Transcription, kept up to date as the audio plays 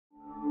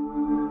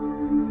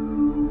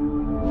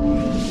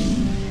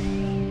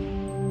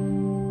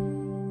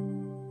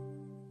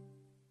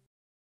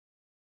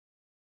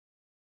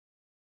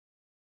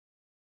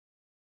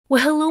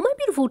Well, hello, my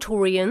beautiful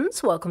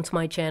Taurians. Welcome to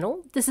my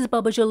channel. This is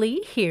Baba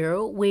Jolie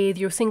here with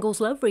your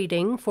singles love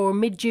reading for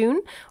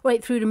mid-June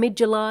right through to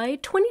mid-July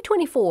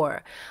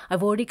 2024.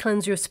 I've already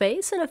cleansed your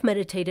space and I've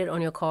meditated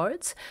on your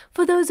cards.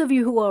 For those of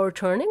you who are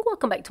returning,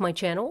 welcome back to my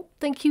channel.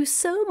 Thank you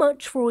so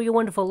much for all your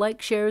wonderful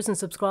likes, shares, and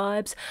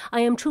subscribes.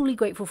 I am truly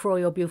grateful for all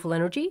your beautiful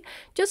energy.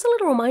 Just a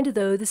little reminder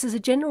though, this is a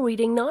general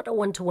reading, not a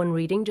one-to-one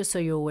reading, just so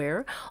you're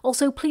aware.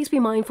 Also, please be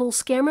mindful,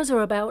 scammers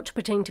are about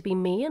pretending to be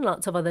me and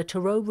lots of other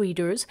tarot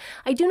readers.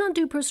 I do not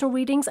do personal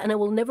readings and I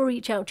will never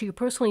reach out to you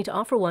personally to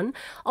offer one.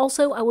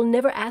 Also, I will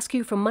never ask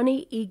you for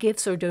money,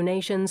 e-gifts, or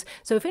donations.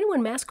 So if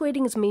anyone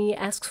masquerading as me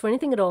asks for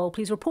anything at all,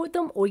 please report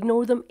them or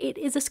ignore them. It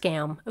is a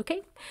scam,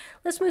 okay?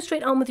 Let's move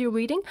straight on with your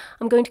reading.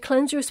 I'm going to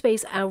cleanse your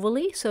space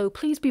hourly, so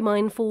please be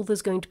mindful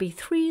there's going to be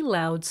 3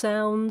 loud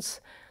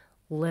sounds.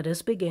 Let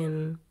us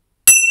begin.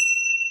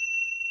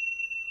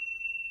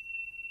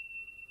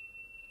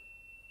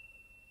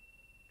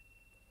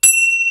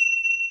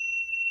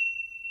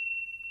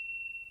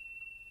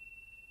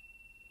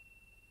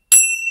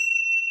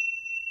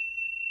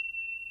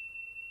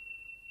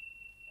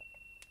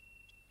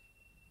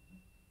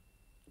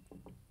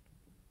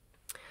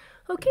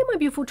 Okay, my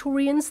beautiful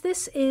Taurians,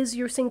 this is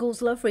your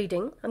singles love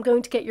reading. I'm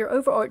going to get your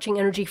overarching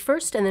energy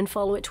first and then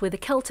follow it with a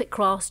Celtic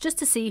cross just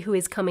to see who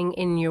is coming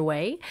in your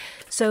way.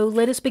 So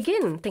let us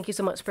begin. Thank you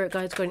so much, Spirit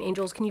Guides, Guardian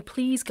Angels. Can you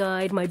please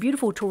guide my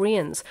beautiful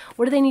Taurians?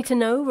 What do they need to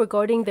know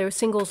regarding their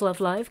singles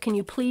love life? Can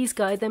you please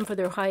guide them for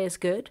their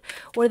highest good?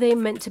 What are they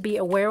meant to be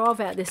aware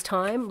of at this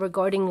time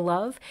regarding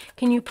love?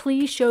 Can you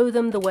please show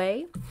them the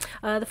way?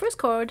 The first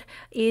card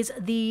is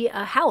the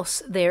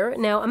house there.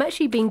 Now, I'm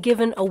actually being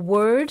given a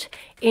word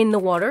in the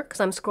water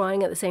because I'm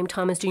scrying at the same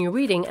time as doing your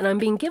reading, and I'm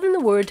being given the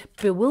word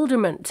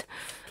bewilderment.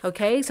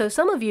 Okay, so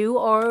some of you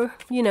are,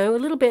 a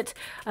little bit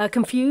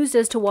confused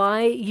as to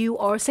why you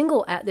are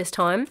single at this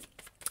time.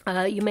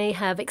 You may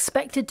have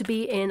expected to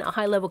be in a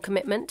high-level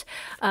commitment,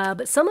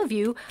 but some of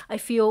you, I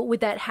feel, with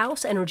that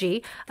house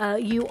energy,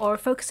 you are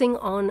focusing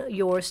on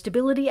your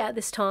stability at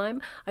this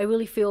time. I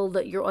really feel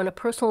that you're on a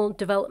personal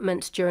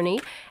development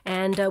journey,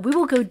 and we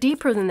will go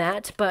deeper than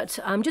that, but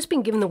I'm just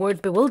being given the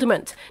word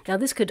bewilderment. Now,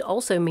 this could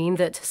also mean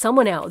that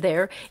someone out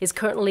there is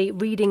currently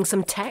reading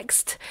some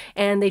text,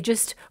 and they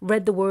just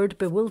read the word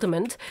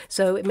bewilderment,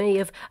 so it may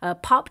have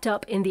popped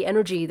up in the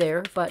energy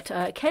there, but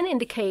it can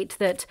indicate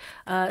that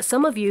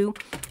some of you,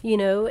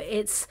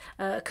 it's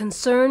a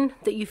concern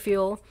that you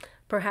feel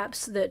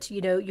perhaps that,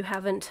 you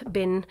haven't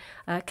been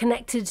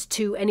connected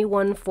to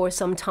anyone for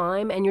some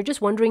time and you're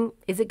just wondering,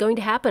 is it going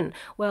to happen?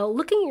 Well,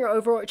 looking at your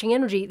overarching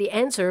energy, the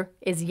answer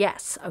is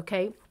yes,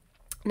 okay?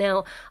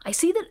 Now, I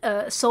see that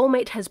a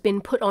soulmate has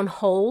been put on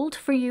hold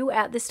for you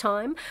at this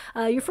time.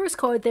 Your first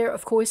card there,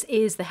 of course,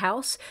 is the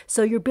house.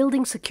 So you're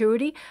building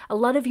security. A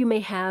lot of you may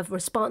have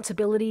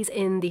responsibilities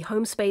in the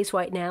home space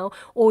right now,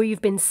 or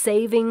you've been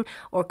saving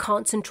or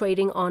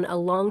concentrating on a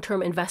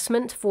long-term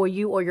investment for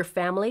you or your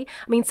family.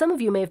 I mean, some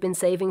of you may have been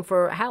saving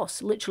for a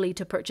house, literally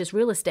to purchase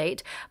real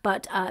estate,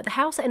 but the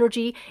house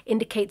energy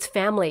indicates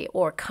family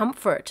or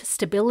comfort,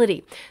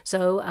 stability.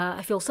 So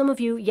I feel some of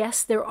you,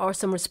 yes, there are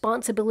some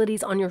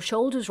responsibilities on your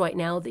shoulders right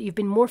now that you've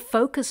been more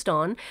focused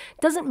on.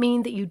 Doesn't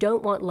mean that you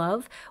don't want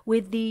love.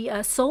 With the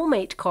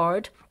soulmate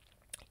card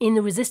in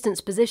the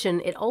resistance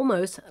position, it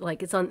almost,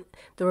 like it's on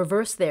the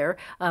reverse there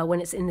when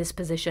it's in this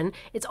position,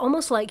 it's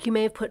almost like you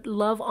may have put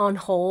love on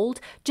hold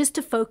just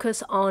to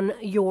focus on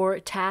your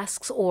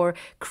tasks or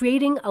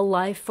creating a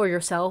life for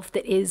yourself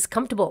that is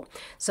comfortable.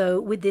 So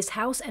with this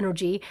house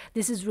energy,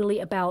 this is really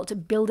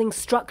about building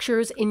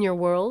structures in your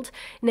world.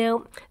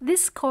 Now,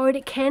 this card,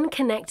 it can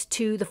connect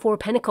to the 4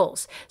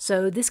 Pentacles.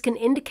 So this can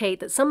indicate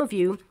that some of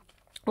you,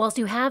 whilst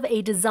you have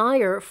a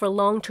desire for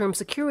long-term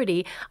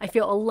security, I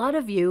feel a lot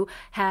of you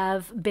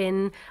have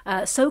been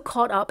so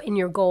caught up in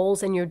your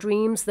goals and your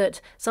dreams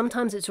that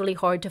sometimes it's really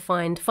hard to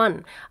find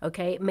fun,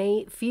 okay? It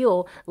may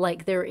feel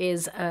like there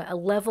is a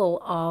level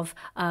of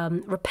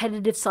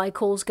repetitive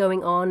cycles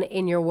going on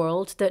in your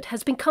world that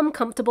has become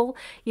comfortable.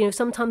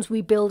 Sometimes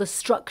we build a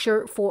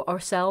structure for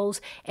ourselves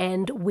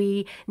and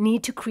we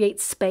need to create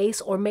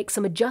space or make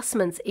some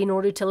adjustments in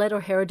order to let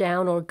our hair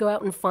down or go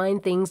out and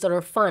find things that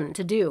are fun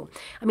to do.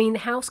 I mean,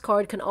 the house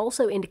card can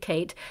also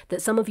indicate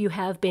that some of you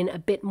have been a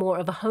bit more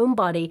of a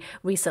homebody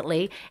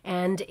recently,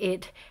 and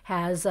it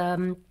has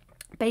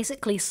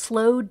basically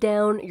slowed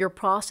down your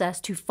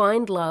process to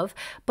find love.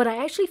 But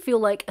I actually feel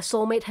like a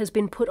soulmate has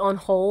been put on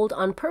hold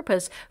on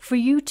purpose for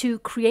you to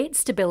create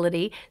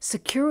stability,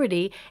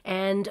 security,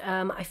 and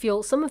I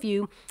feel some of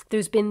you,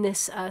 there's been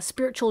this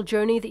spiritual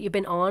journey that you've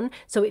been on,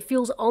 so it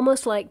feels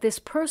almost like this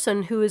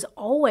person who has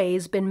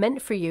always been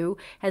meant for you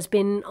has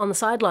been on the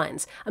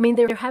sidelines. I mean,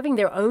 they're having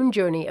their own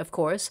journey, of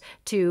course,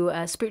 to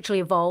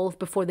spiritually evolve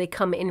before they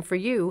come in for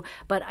you,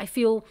 but I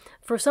feel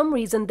for some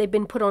reason they've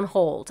been put on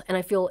hold, and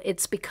I feel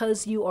it's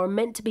because you are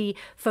meant to be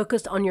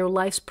focused on your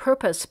life's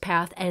purpose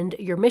path and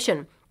your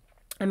mission.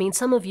 I mean,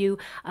 some of you,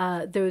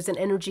 there's an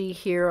energy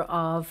here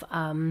of,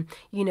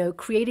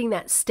 creating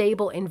that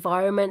stable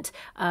environment.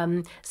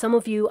 Some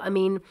of you, I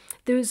mean,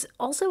 there's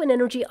also an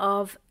energy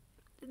of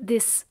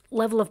this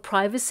level of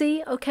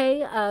privacy,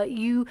 okay?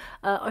 You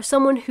are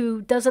someone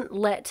who doesn't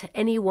let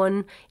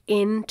anyone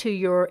into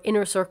your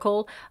inner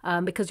circle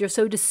because you're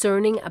so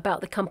discerning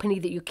about the company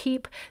that you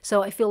keep.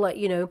 So I feel like,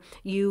 you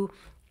know,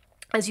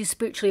 as you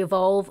spiritually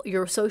evolve,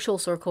 your social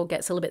circle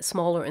gets a little bit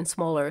smaller and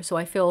smaller. So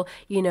I feel,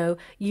 you know,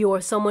 you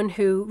are someone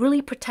who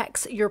really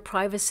protects your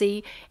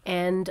privacy,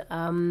 and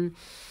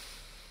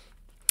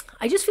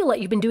I just feel like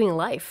you've been doing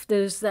life.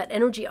 There's that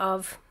energy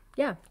of,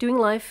 yeah, doing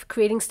life,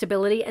 creating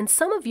stability. And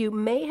some of you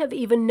may have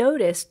even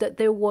noticed that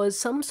there was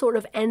some sort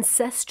of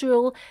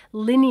ancestral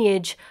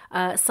lineage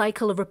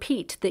cycle of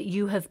repeat that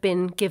you have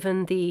been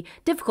given the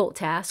difficult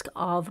task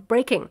of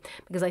breaking.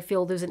 Because I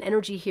feel there's an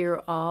energy here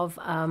of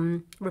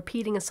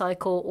repeating a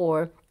cycle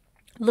or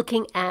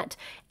looking at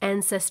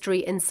ancestry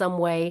in some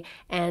way.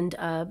 And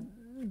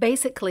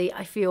basically,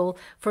 I feel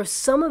for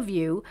some of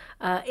you,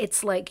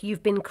 it's like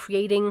you've been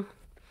creating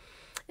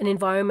an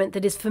environment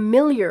that is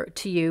familiar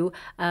to you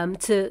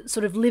to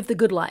sort of live the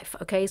good life,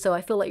 okay? So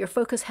I feel like your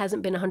focus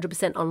hasn't been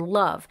 100% on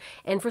love.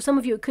 And for some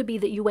of you, it could be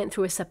that you went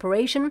through a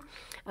separation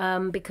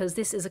because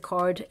this is a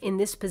card in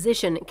this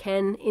position. It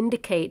can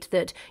indicate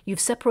that you've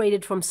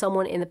separated from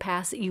someone in the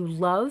past that you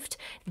loved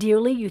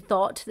dearly. You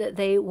thought that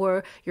they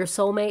were your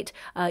soulmate.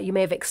 You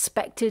may have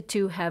expected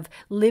to have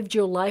lived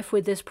your life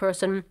with this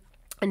person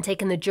and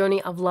taken the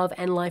journey of love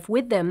and life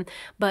with them,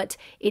 but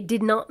it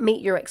did not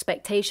meet your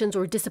expectations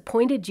or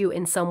disappointed you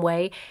in some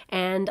way.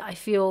 And I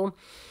feel,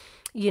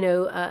 you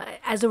know,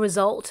 as a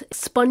result,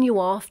 spun you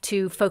off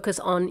to focus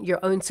on your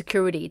own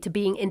security, to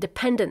being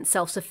independent,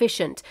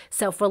 self-sufficient,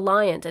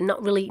 self-reliant, and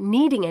not really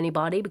needing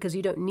anybody because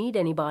you don't need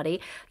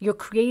anybody. You're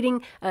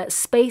creating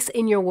space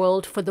in your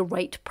world for the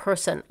right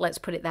person. Let's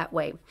put it that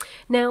way.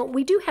 Now,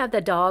 we do have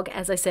the dog,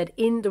 as I said,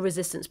 in the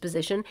resistance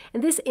position,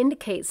 and this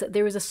indicates that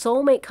there is a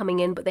soulmate coming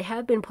in, but they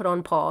have been put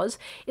on pause.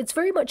 It's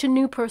very much a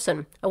new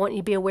person. I want you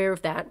to be aware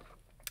of that.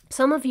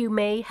 Some of you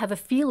may have a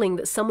feeling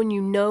that someone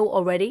you know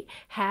already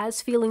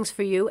has feelings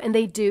for you, and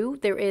they do.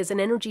 There is an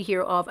energy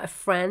here of a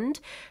friend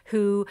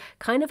who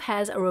kind of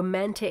has a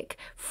romantic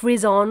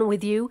frisson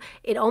with you.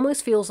 It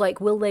almost feels like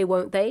will they,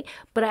 won't they?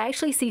 But I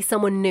actually see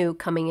someone new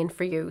coming in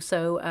for you.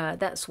 So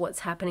that's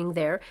what's happening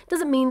there.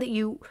 Doesn't mean that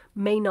you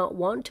may not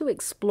want to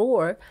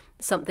explore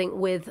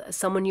something with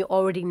someone you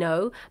already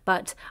know,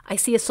 but I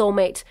see a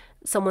soulmate,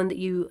 someone that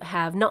you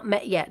have not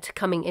met yet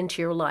coming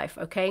into your life,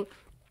 okay?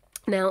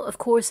 Now, of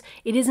course,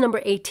 it is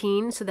number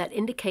 18, so that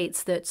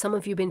indicates that some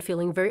of you have been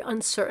feeling very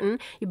uncertain.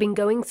 You've been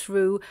going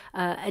through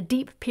a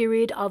deep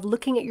period of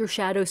looking at your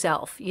shadow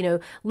self, you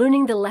know,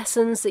 learning the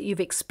lessons that you've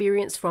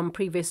experienced from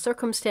previous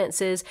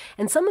circumstances.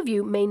 And some of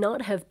you may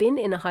not have been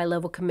in a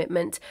high-level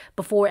commitment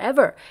before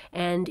ever,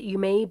 and you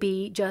may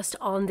be just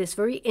on this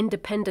very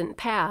independent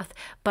path,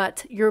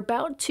 but you're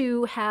about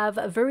to have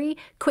a very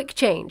quick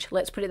change.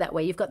 Let's put it that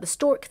way. You've got the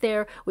stork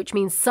there, which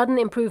means sudden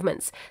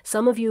improvements.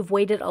 Some of you have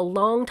waited a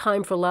long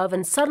time for love,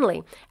 and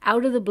suddenly,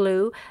 out of the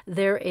blue,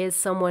 there is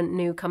someone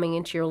new coming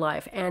into your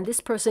life. And this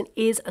person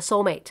is a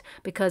soulmate,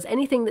 because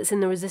anything that's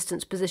in the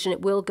resistance position,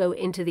 it will go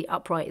into the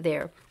upright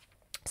there.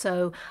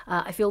 So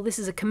I feel this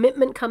is a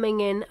commitment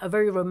coming in, a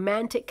very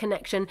romantic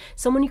connection,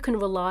 someone you can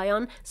rely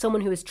on,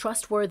 someone who is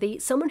trustworthy,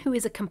 someone who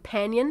is a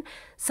companion,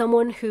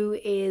 someone who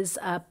is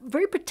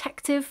very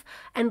protective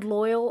and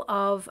loyal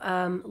of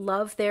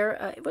love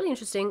there. Really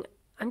interesting.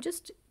 I'm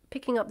just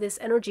picking up this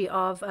energy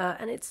of,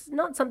 and it's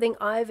not something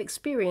I've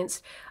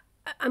experienced,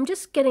 I'm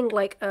just getting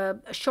like a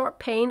sharp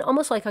pain,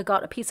 almost like I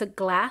got a piece of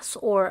glass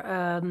or,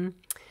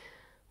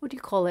 what do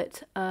you call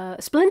it, a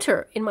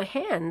splinter in my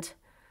hand.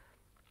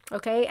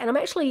 Okay, and I'm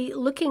actually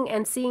looking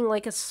and seeing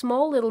like a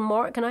small little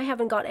mark, and I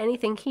haven't got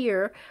anything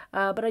here,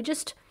 but I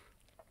just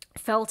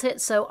felt it.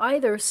 So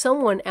either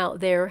someone out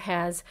there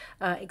has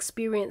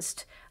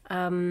experienced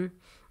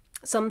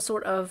some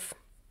sort of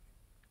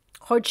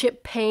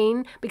hardship,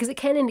 pain, because it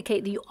can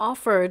indicate that you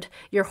offered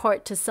your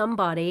heart to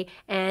somebody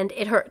and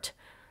it hurt.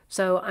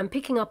 So I'm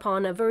picking up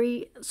on a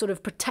very sort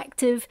of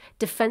protective,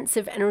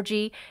 defensive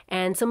energy,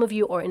 and some of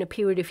you are in a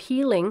period of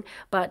healing,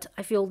 but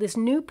I feel this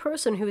new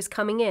person who is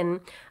coming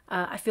in,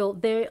 I feel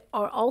they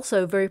are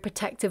also very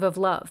protective of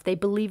love. They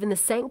believe in the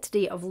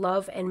sanctity of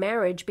love and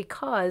marriage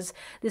because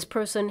this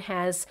person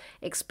has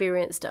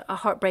experienced a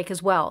heartbreak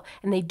as well,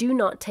 and they do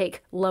not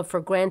take love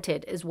for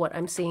granted is what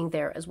I'm seeing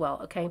there as well,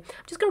 okay? I'm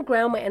just going to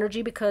ground my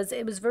energy because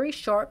it was very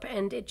sharp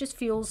and it just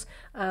feels,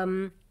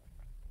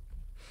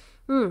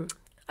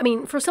 I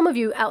mean, for some of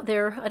you out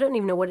there, I don't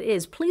even know what it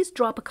is. Please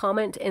drop a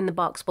comment in the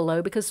box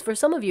below, because for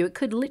some of you, it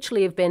could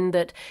literally have been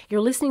that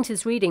you're listening to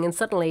this reading and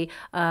suddenly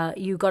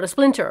you got a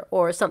splinter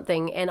or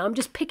something, and I'm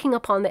just picking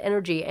up on the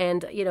energy,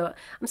 and, you know,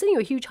 I'm sending you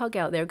a huge hug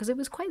out there because it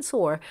was quite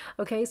sore.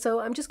 Okay, so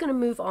I'm just going to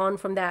move on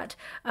from that.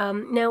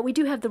 Now, we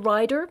do have the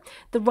rider.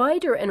 The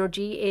rider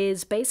energy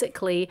is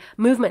basically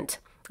movement.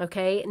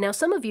 Okay, now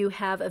some of you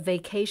have a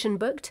vacation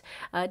booked.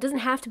 It doesn't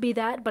have to be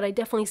that, but I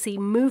definitely see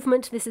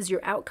movement. This is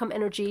your outcome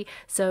energy.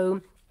 So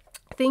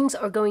things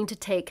are going to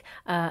take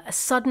a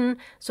sudden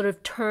sort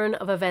of turn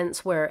of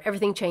events where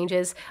everything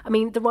changes. I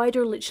mean, the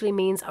rider literally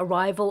means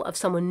arrival of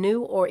someone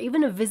new or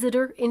even a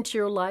visitor into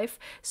your life.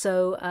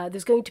 So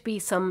there's going to be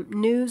some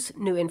news,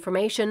 new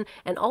information.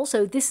 And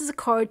also, this is a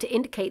card to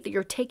indicate that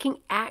you're taking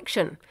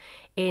action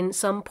in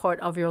some part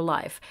of your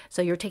life.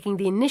 So you're taking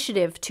the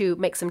initiative to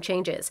make some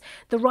changes.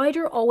 The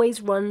rider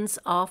always runs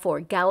off or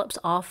gallops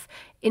off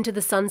into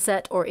the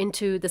sunset or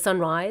into the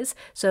sunrise.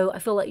 So I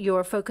feel like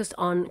you're focused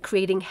on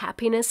creating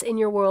happiness in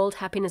your world.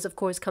 Happiness, of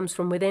course, comes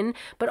from within,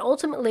 but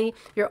ultimately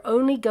you're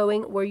only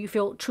going where you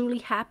feel truly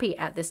happy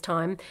at this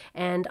time.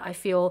 And I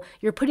feel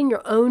you're putting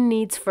your own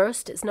needs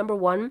first. It's number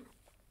one.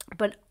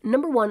 But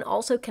number one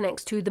also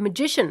connects to the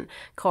Magician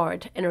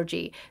card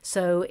energy.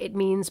 So it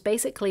means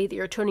basically that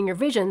you're turning your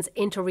visions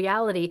into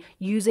reality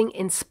using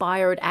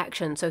inspired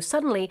action. So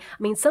suddenly,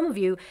 I mean, some of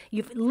you,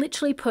 you've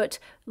literally put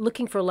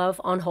looking for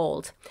love on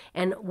hold.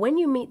 And when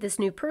you meet this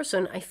new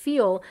person, I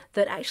feel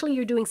that actually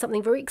you're doing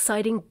something very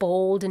exciting,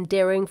 bold, and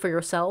daring for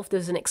yourself.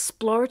 There's an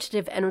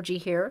explorative energy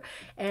here.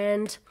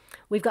 And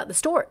we've got the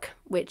Stork,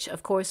 which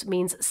of course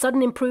means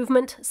sudden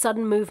improvement,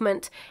 sudden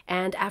movement,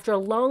 and after a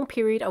long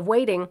period of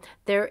waiting,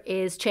 there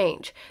is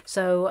change.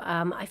 So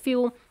I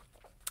feel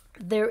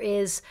there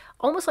is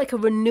almost like a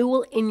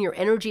renewal in your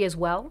energy as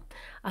well.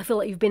 I feel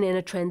like you've been in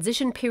a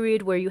transition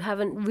period where you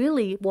haven't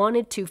really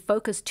wanted to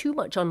focus too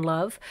much on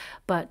love,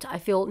 but I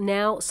feel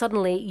now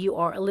suddenly you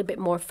are a little bit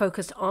more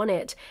focused on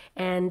it.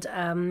 And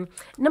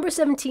number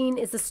 17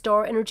 is the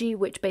star energy,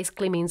 which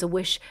basically means a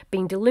wish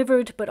being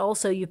delivered, but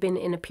also you've been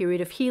in a period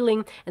of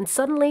healing, and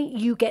suddenly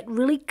you get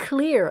really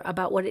clear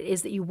about what it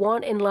is that you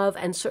want in love,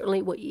 and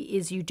certainly what it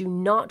is you do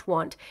not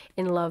want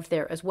in love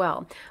there as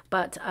well.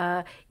 But,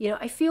 you know,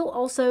 I feel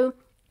also,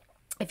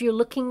 if you're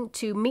looking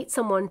to meet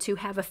someone to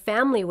have a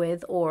family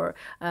with, or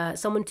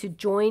someone to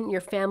join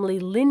your family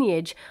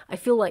lineage, I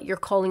feel like you're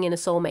calling in a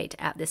soulmate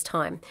at this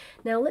time.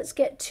 Now let's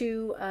get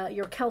to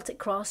your Celtic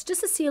cross just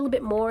to see a little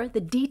bit more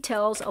the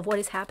details of what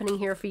is happening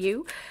here for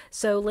you.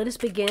 So let us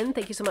begin.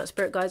 Thank you so much,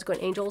 Spirit Guides,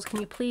 Guardian Angels. Can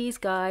you please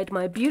guide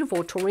my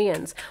beautiful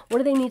Taurians? What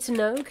do they need to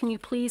know? Can you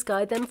please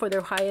guide them for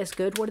their highest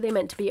good? What are they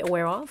meant to be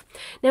aware of?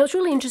 Now it's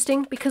really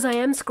interesting because I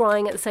am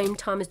scrying at the same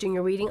time as doing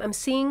your reading. I'm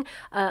seeing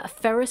a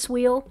Ferris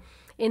wheel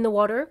in the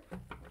water.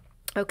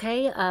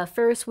 Okay,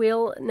 Ferris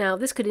wheel. Now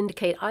this could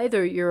indicate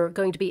either you're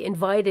going to be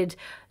invited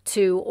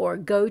to or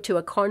go to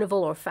a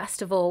carnival or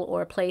festival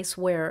or a place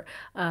where,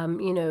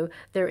 you know,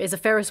 there is a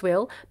Ferris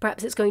wheel.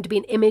 Perhaps it's going to be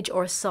an image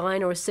or a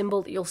sign or a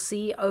symbol that you'll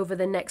see over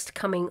the next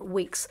coming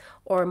weeks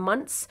or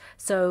months.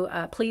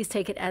 So please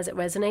take it as it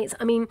resonates.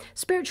 I mean,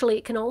 spiritually,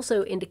 it can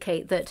also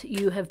indicate that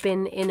you have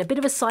been in a bit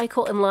of a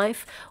cycle in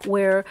life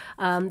where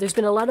there's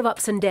been a lot of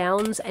ups and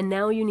downs, and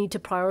now you need to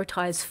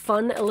prioritize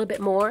fun a little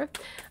bit more.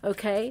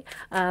 Okay,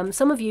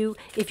 some of you,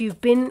 if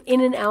you've been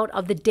in and out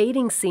of the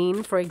dating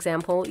scene, for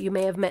example, you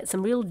may have met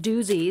some real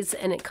doozies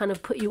and it kind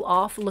of put you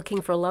off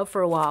looking for love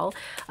for a while.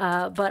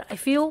 But I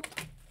feel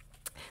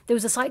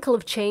there's a cycle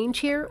of change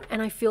here,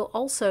 and I feel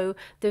also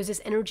there's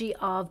this energy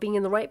of being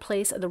in the right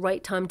place at the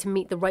right time to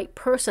meet the right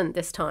person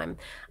this time.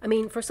 I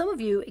mean, for some of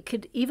you, it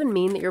could even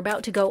mean that you're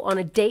about to go on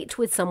a date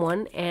with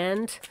someone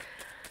and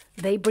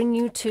they bring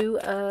you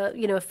to,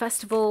 you know, a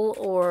festival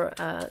or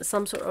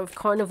some sort of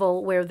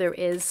carnival where there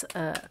is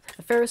a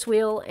Ferris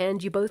wheel,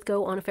 and you both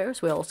go on a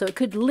Ferris wheel. So it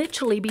could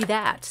literally be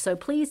that. So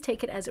please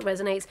take it as it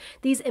resonates.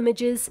 These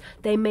images,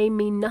 they may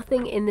mean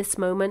nothing in this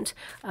moment,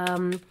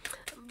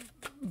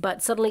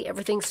 but suddenly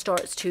everything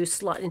starts to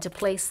slot into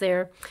place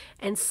there.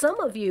 And some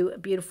of you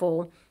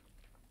beautiful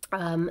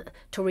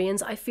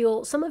Taurians, I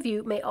feel some of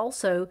you may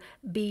also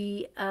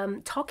be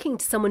talking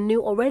to someone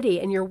new already,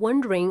 and you're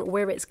wondering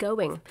where it's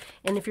going.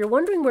 And if you're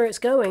wondering where it's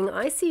going,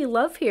 I see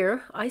love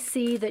here. I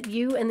see that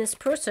you and this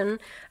person,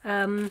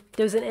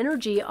 there's an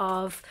energy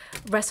of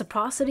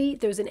reciprocity.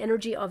 There's an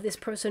energy of this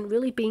person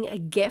really being a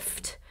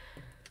gift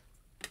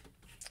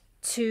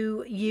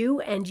to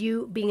you and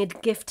you being a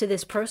gift to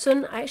this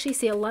person. I actually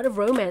see a lot of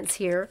romance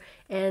here,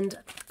 and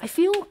I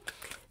feel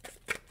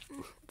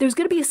there's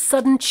going to be a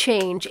sudden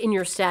change in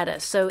your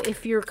status. So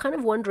if you're kind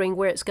of wondering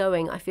where it's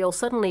going, I feel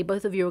suddenly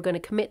both of you are going to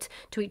commit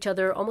to each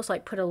other, almost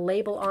like put a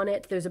label on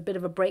it. There's a bit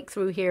of a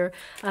breakthrough here.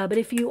 But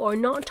if you are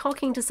not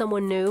talking to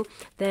someone new,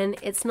 then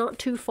it's not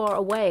too far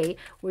away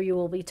where you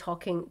will be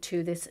talking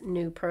to this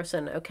new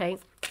person, okay?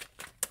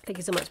 Thank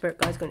you so much, Spirit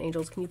Guides, Guardian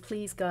Angels. Can you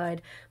please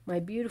guide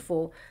my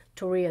beautiful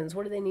Taurians?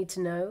 What do they need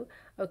to know?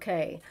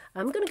 Okay,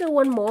 I'm going to go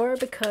one more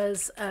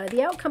because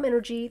the outcome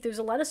energy, there's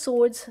a lot of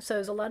swords, so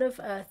there's a lot of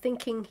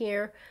thinking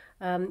here.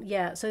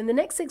 Yeah, so in the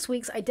next 6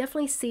 weeks, I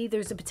definitely see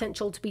there's a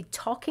potential to be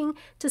talking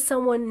to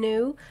someone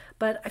new,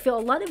 but I feel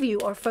a lot of you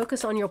are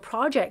focused on your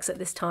projects at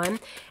this time.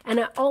 And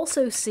I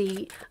also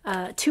see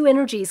two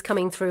energies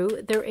coming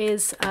through. There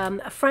is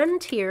a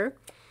friend here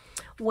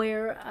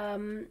where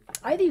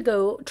either you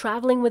go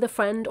traveling with a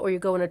friend, or you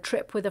go on a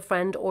trip with a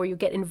friend, or you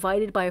get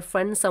invited by a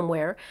friend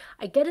somewhere.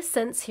 I get a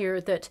sense here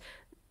that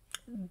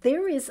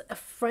there is a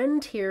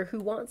friend here who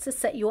wants to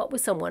set you up with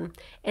someone,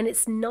 and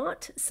it's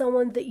not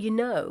someone that you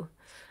know.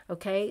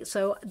 Okay,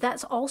 so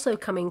that's also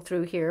coming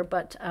through here,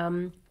 but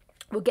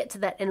we'll get to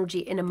that energy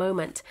in a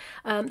moment.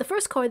 The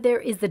first card there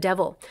is the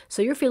Devil.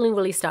 So you're feeling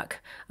really stuck,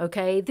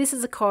 okay? This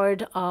is a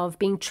card of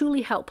being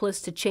truly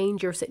helpless to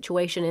change your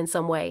situation in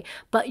some way,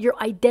 but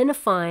you're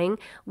identifying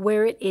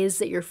where it is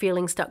that you're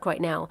feeling stuck right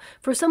now.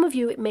 For some of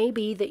you, it may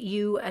be that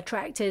you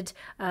attracted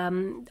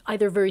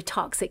either very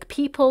toxic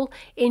people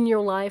in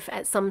your life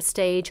at some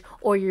stage,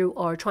 or you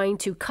are trying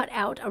to cut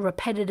out a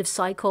repetitive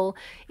cycle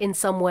in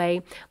some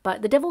way.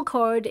 But the Devil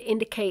card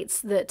indicates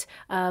that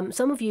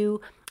some of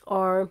you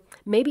are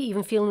maybe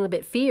even feeling a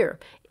bit fear,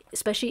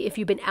 especially if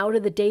you've been out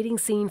of the dating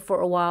scene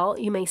for a while.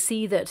 You may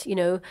see that, you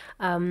know,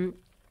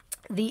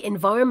 the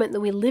environment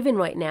that we live in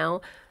right now,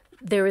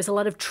 there is a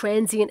lot of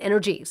transient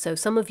energy. So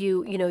some of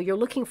you, you know, you're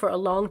looking for a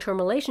long-term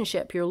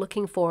relationship. You're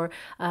looking for,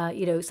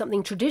 you know,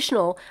 something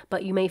traditional,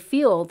 but you may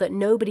feel that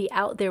nobody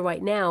out there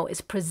right now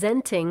is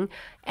presenting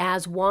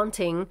as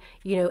wanting,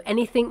 you know,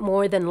 anything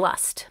more than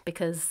lust,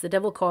 because the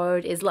Devil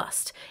card is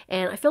lust.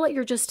 And I feel like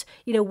you're just,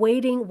 you know,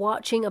 waiting,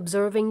 watching,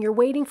 observing. You're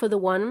waiting for the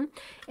one.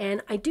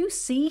 And I do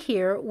see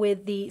here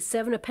with the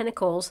Seven of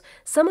Pentacles,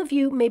 some of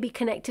you may be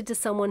connected to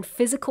someone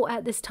physical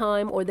at this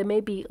time, or there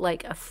may be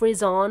like a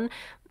frizz-on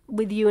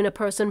with you and a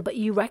person, but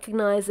you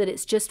recognize that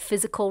it's just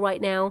physical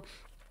right now.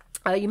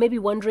 You may be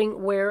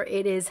wondering where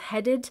it is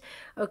headed,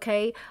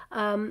 okay?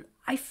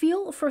 I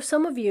feel for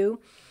some of you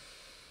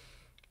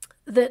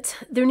that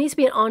there needs to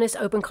be an honest,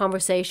 open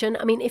conversation.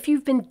 I mean, if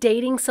you've been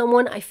dating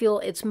someone, I feel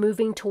it's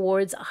moving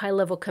towards a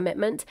high-level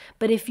commitment.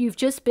 But if you've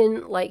just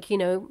been like, you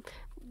know,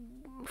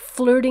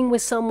 flirting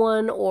with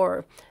someone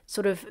or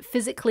sort of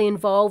physically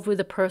involved with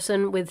a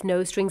person with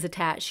no strings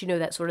attached, you know,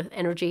 that sort of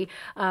energy,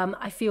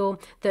 I feel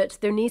that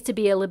there needs to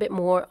be a little bit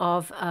more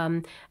of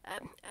an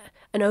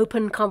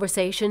open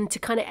conversation to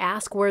kind of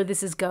ask where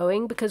this is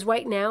going, because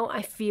right now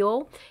I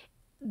feel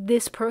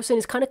this person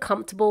is kind of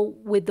comfortable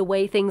with the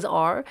way things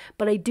are,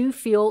 but I do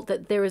feel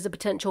that there is a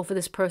potential for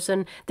this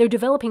person. They're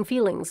developing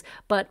feelings,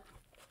 but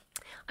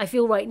I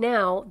feel right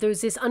now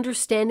there's this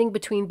understanding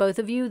between both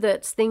of you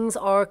that things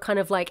are kind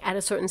of like at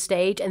a certain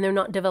stage and they're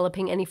not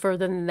developing any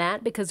further than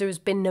that because there's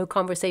been no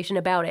conversation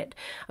about it.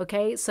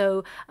 Okay,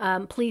 so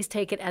please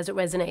take it as it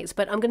resonates.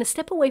 But I'm going to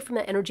step away from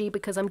that energy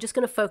because I'm just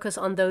going to focus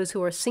on those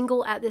who are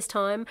single at this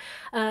time.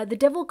 The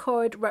Devil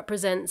card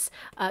represents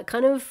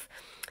kind of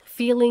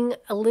feeling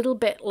a little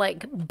bit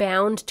like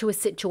bound to a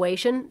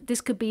situation.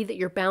 This could be that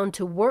you're bound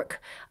to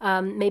work.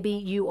 Maybe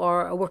you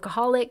are a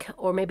workaholic,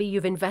 or maybe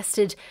you've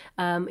invested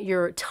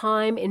your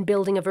time in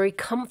building a very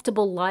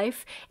comfortable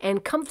life,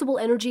 and comfortable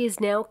energy is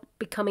now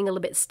becoming a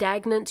little bit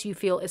stagnant. You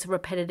feel it's a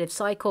repetitive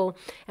cycle.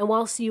 And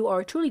whilst you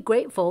are truly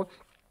grateful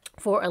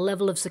for a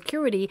level of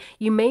security,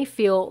 you may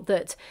feel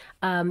that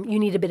you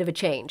need a bit of a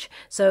change.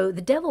 So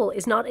the Devil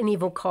is not an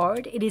evil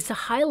card. It is to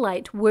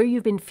highlight where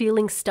you've been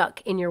feeling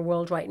stuck in your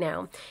world right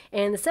now.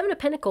 And the Seven of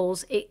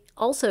Pentacles, it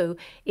also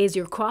is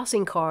your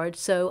crossing card.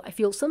 So I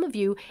feel some of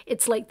you,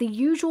 it's like the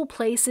usual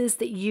places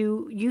that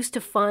you used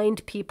to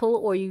find people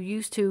or you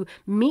used to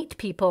meet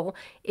people.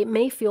 It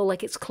may feel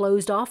like it's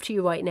closed off to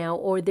you right now,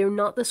 or they're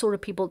not the sort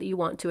of people that you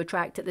want to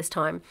attract at this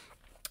time.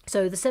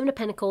 So the Seven of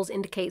Pentacles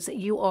indicates that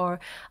you are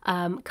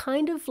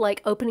kind of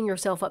like opening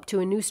yourself up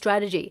to a new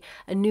strategy,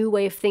 a new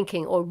way of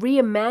thinking, or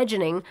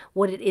reimagining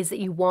what it is that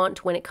you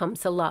want when it comes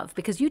to love,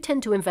 because you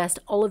tend to invest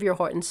all of your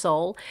heart and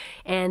soul.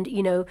 And,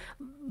 you know,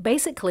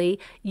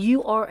 basically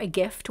you are a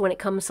gift when it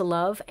comes to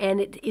love,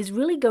 and it is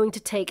really going to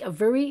take a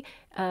very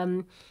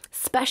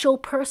special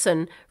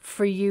person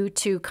for you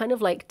to kind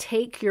of like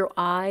take your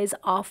eyes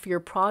off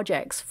your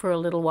projects for a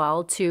little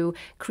while to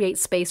create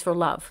space for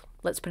love.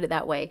 Let's put it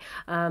that way,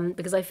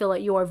 because I feel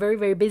like you are very,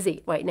 very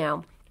busy right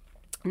now.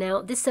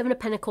 Now, this Seven of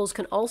Pentacles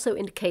can also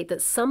indicate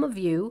that some of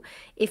you,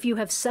 if you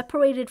have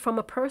separated from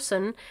a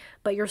person,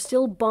 but you're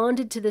still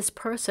bonded to this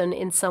person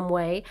in some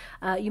way,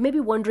 you may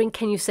be wondering,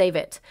 can you save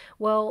it?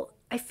 Well,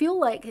 I feel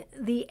like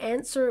the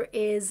answer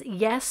is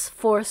yes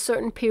for a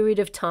certain period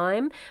of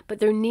time, but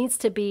there needs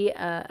to be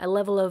a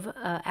level of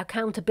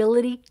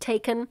accountability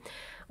taken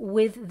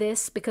with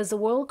this, because the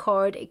World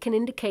card, it can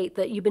indicate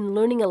that you've been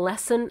learning a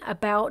lesson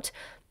about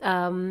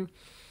I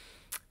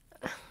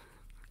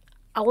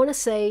want to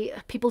say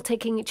people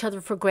taking each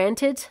other for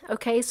granted.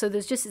 Okay, so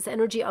there's just this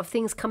energy of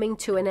things coming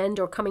to an end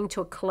or coming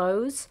to a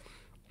close,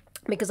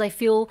 because I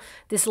feel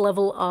this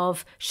level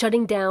of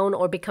shutting down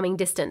or becoming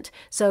distant.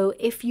 So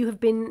if you have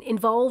been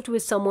involved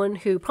with someone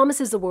who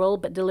promises the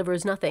world but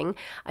delivers nothing,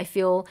 I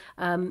feel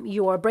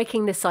you are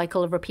breaking this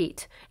cycle of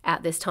repeat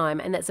at this time,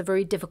 and that's a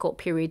very difficult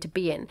period to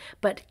be in.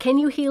 But can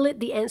you heal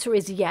it? The answer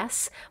is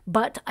yes,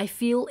 but I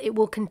feel it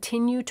will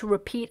continue to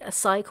repeat a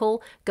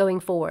cycle going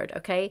forward,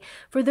 okay?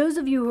 For those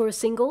of you who are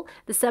single,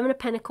 the Seven of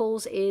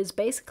Pentacles is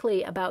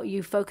basically about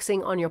you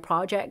focusing on your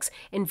projects,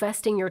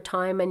 investing your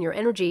time and your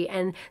energy,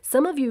 and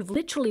some of you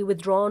literally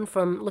withdrawn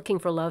from looking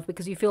for love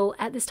because you feel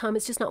at this time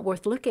it's just not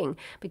worth looking,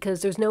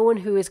 because there's no one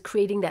who is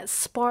creating that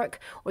spark,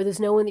 or there's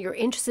no one that you're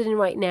interested in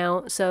right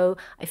now. So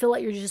I feel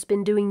like you've just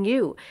been doing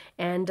you.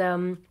 And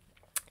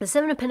The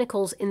Seven of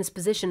Pentacles in this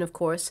position, of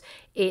course,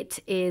 it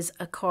is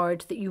a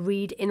card that you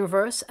read in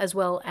reverse as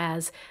well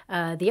as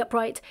the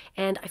upright.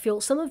 And I feel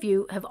some of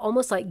you have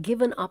almost like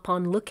given up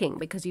on looking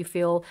because you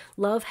feel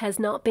love has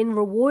not been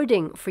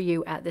rewarding for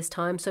you at this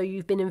time. So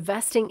you've been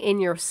investing in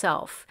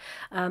yourself.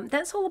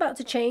 That's all about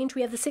to change.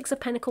 We have the Six of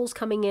Pentacles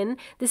coming in.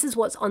 This is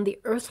what's on the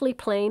earthly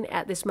plane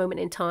at this moment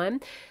in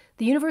time.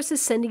 The universe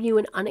is sending you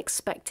an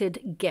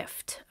unexpected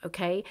gift,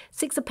 okay?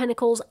 Six of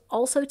Pentacles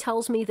also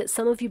tells me that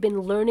some of you have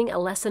been learning a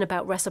lesson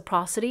about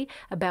reciprocity,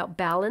 about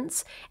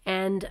balance,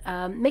 and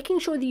making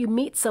sure that you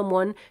meet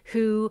someone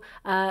who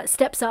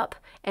steps up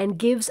and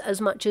gives as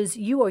much as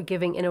you are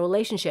giving in a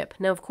relationship.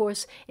 Now, of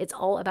course, it's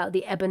all about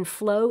the ebb and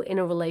flow in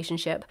a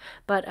relationship,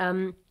 but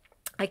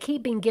I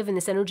keep being given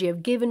this energy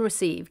of give and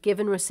receive,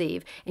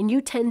 and you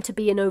tend to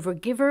be an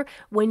overgiver.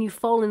 When you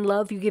fall in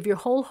love, you give your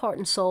whole heart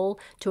and soul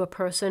to a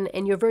person,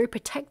 and you're very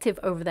protective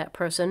over that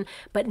person.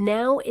 But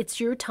now it's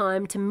your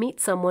time to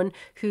meet someone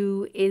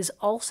who is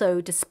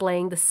also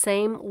displaying the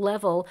same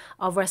level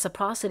of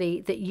reciprocity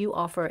that you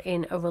offer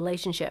in a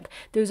relationship.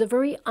 There's a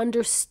very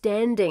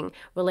understanding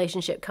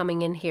relationship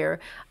coming in here.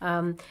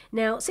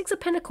 Now, Six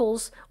of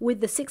Pentacles with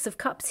the Six of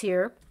Cups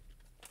here.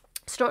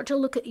 Start to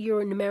look at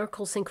your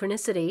numerical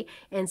synchronicity,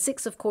 and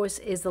six, of course,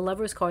 is the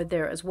Lover's card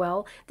there as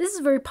well. This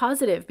is very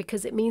positive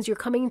because it means you're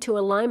coming into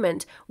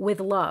alignment with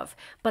love.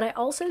 But I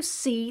also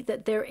see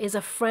that there is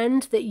a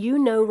friend that you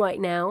know right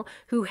now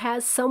who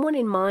has someone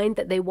in mind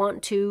that they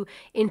want to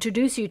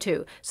introduce you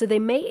to. So they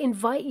may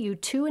invite you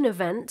to an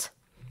event.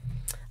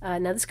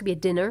 Now, this could be a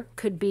dinner,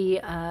 could be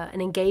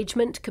an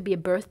engagement, could be a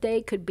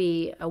birthday, could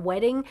be a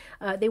wedding.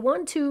 They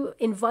want to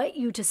invite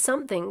you to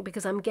something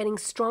because I'm getting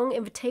strong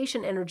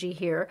invitation energy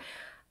here,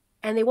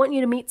 and they want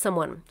you to meet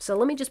someone. So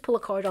let me just pull a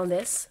card on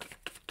this.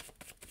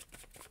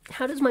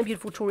 How does my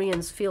beautiful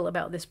Taurians feel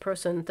about this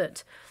person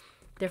that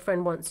their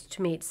friend wants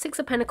to meet? Six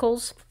of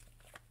Pentacles.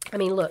 I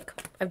mean, look,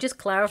 I've just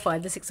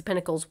clarified the Six of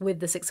Pentacles with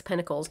the Six of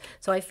Pentacles.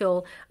 So I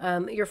feel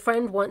your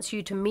friend wants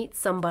you to meet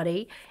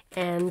somebody,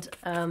 and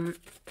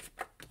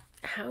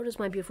how does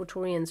my beautiful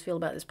Taurians feel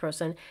about this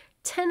person?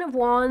 Ten of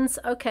Wands.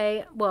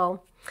 Okay,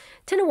 well,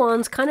 Ten of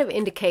Wands kind of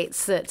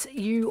indicates that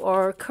you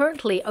are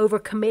currently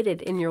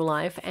overcommitted in your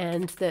life,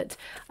 and that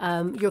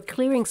you're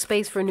clearing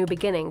space for a new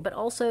beginning. But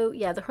also,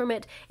 yeah, the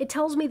Hermit, it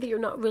tells me that you're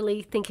not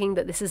really thinking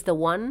that this is the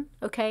one,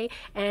 okay?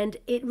 And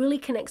it really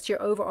connects to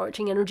your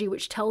overarching energy,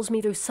 which tells me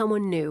there's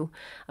someone new,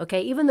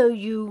 okay? Even though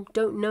you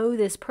don't know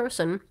this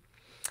person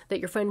that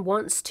your friend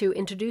wants to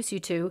introduce you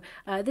to,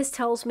 this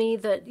tells me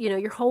that, you know,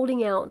 you're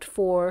holding out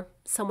for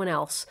someone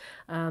else.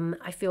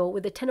 I feel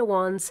with the Ten of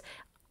Wands,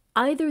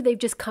 either they've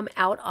just come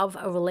out of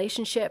a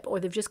relationship or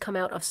they've just come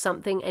out of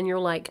something, and you're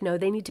like, no,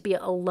 they need to be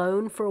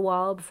alone for a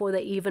while before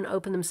they even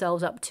open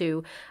themselves up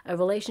to a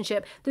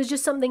relationship. There's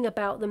just something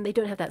about them. They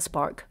don't have that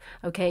spark,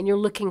 okay? And you're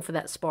looking for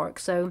that spark.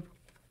 So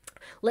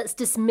let's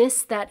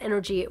dismiss that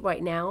energy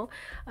right now.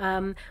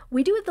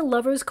 We do have the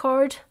Lover's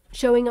card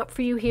showing up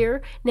for you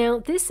here. Now,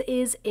 this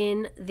is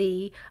in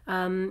the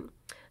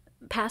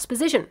past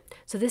position.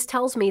 So this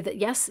tells me that,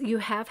 yes, you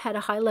have had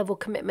a high-level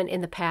commitment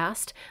in the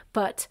past,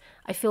 but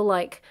I feel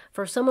like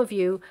for some of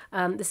you,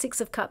 the Six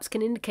of Cups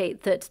can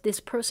indicate that this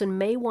person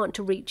may want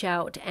to reach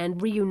out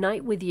and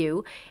reunite with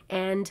you.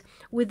 And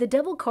with the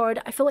Devil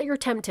card, I feel like you're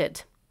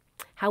tempted.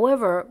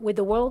 However, with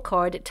the World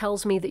card, it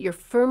tells me that you're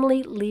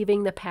firmly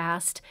leaving the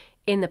past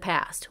in the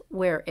past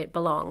where it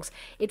belongs.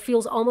 It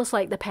feels almost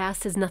like the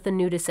past has nothing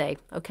new to say,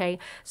 okay?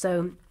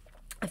 So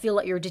I feel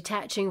like you're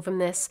detaching from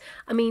this.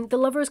 I mean, the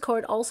Lover's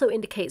card also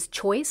indicates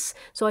choice.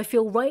 So I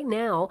feel right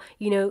now,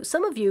 you know,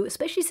 some of you,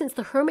 especially since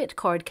the Hermit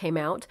card came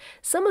out,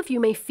 some of you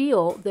may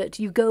feel that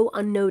you go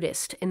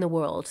unnoticed in the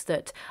world,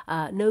 that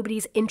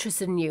nobody's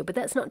interested in you. But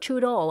that's not true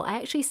at all. I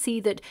actually see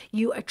that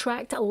you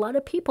attract a lot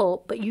of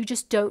people, but you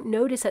just don't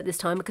notice at this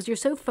time because you're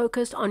so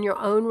focused on your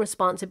own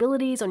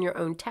responsibilities, on your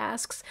own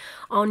tasks,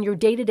 on your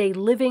day-to-day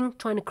living,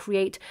 trying to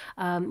create,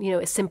 you know,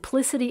 a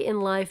simplicity in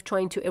life,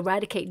 trying to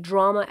eradicate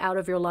drama out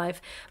of your life.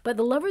 But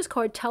the Lover's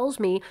card tells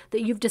me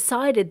that you've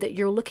decided that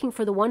you're looking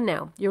for the one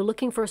now. You're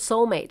looking for a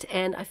soulmate.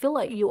 And I feel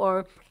like you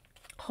are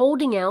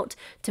holding out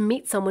to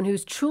meet someone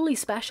who's truly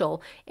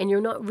special, and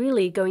you're not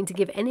really going to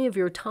give any of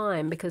your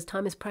time, because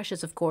time is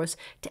precious, of course,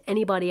 to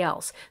anybody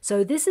else.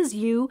 So this is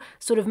you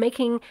sort of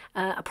making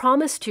a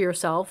promise to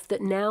yourself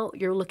that now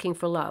you're looking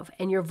for love,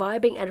 and you're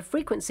vibing at a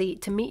frequency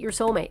to meet your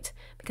soulmate,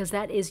 because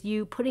that is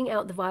you putting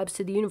out the vibes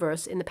to the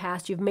universe. In the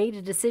past, you've made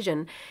a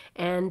decision.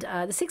 And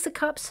the Six of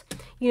Cups,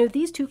 you know,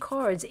 these two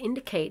cards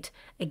indicate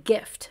a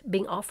gift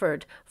being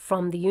offered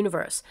from the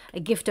universe, a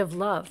gift of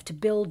love to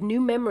build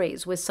new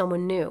memories with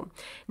someone new.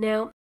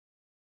 Now,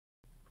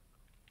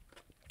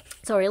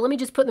 Sorry, let me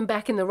just put them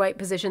back in the right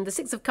position. The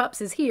Six of Cups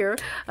is here.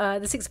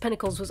 The Six of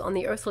Pentacles was on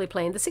the earthly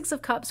plane. The Six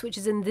of Cups, which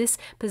is in this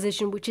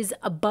position, which is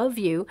above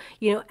you,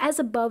 you know, as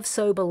above,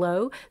 so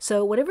below.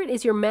 So whatever it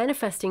is you're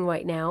manifesting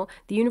right now,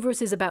 the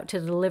universe is about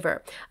to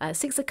deliver.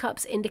 Six of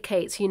Cups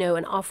indicates, you know,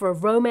 an offer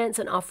of romance,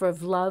 an offer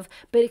of love,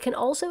 but it can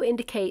also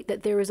indicate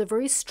that there is a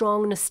very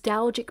strong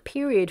nostalgic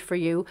period for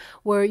you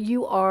where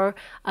you are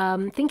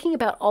thinking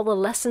about all the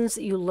lessons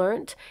that you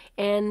learned.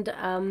 And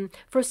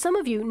for some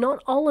of you,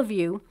 not all of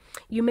you,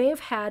 you may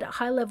have had a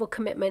high-level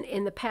commitment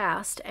in the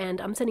past,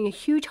 and I'm sending a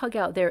huge hug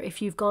out there if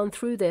you've gone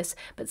through this,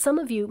 but some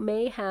of you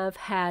may have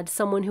had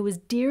someone who was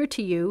dear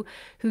to you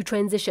who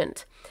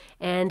transitioned,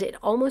 and it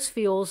almost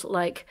feels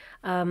like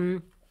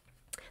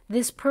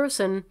this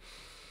person,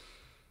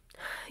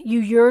 you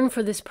yearn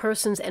for this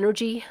person's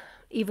energy,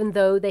 even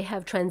though they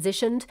have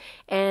transitioned,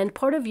 and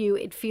part of you,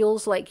 it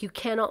feels like you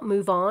cannot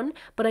move on,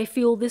 but I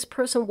feel this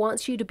person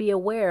wants you to be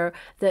aware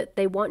that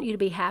they want you to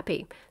be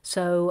happy.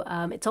 So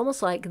it's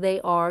almost like they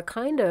are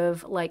kind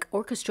of like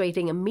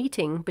orchestrating a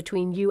meeting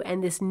between you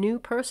and this new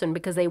person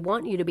because they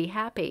want you to be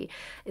happy.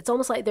 It's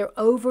almost like they're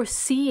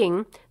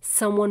overseeing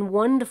someone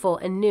wonderful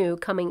and new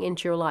coming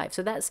into your life.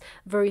 So that's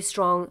very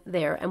strong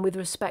there. And with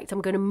respect,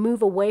 I'm going to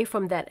move away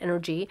from that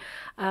energy.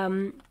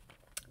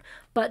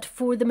 But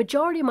for the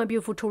majority of my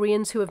beautiful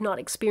Taurians who have not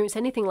experienced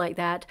anything like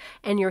that,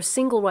 and you're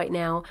single right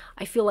now,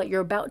 I feel like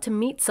you're about to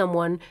meet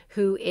someone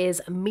who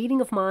is a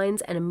meeting of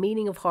minds and a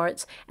meeting of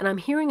hearts. And I'm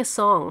hearing a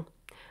song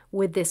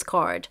with this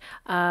card.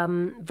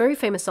 Very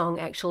famous song,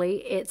 actually.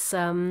 It's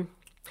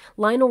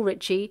Lionel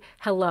Richie,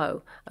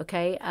 Hello.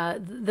 Okay,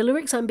 the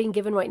lyrics I'm being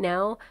given right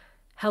now,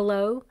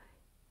 hello,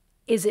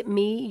 is it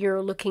me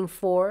you're looking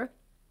for?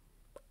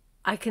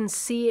 I can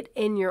see it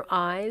in your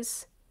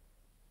eyes.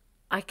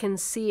 I can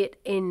see it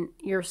in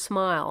your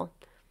smile.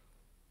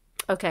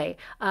 Okay,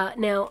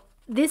 now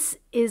this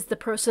is the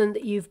person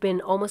that you've been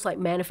almost like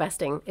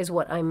manifesting is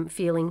what I'm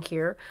feeling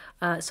here.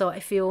 So I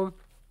feel,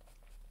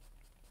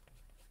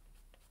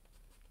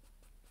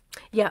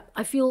 yeah,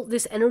 I feel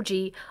this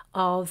energy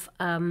of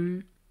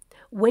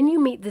when you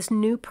meet this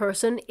new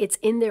person, it's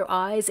in their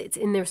eyes, it's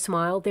in their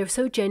smile. They're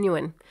so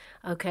genuine,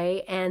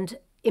 okay? And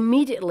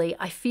immediately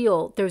I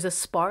feel there's a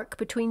spark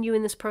between you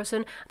and this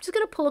person. I'm just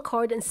going to pull a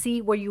card and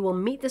see where you will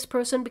meet this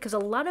person, because a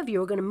lot of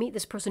you are going to meet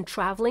this person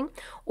traveling,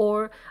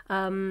 or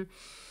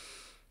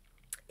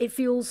it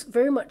feels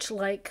very much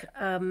like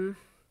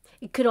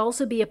it could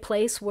also be a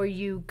place where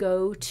you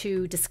go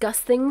to discuss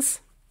things.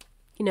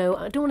 You know,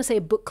 I don't want to say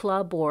a book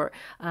club, or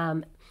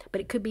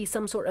but it could be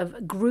some sort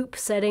of group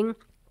setting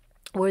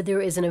where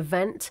there is an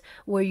event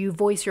where you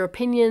voice your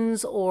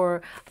opinions,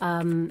 or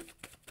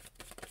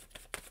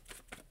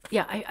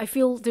yeah, I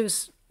feel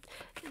there's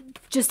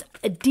just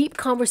a deep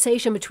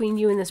conversation between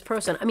you and this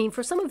person. I mean,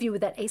 for some of you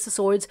with that Ace of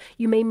Swords,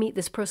 you may meet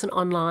this person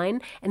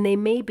online, and they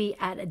may be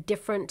at a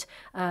different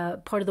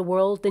part of the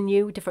world than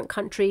you, different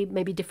country,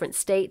 maybe different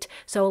state.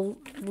 So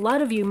a lot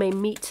of you may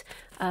meet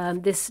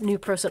this new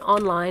person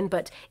online,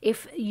 but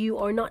if you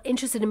are not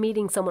interested in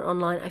meeting someone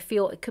online, I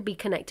feel it could be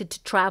connected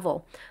to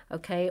travel,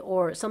 okay,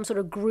 or some sort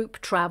of group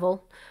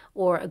travel,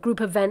 or a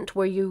group event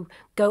where you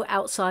go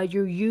outside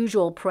your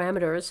usual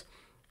parameters.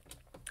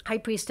 High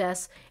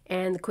Priestess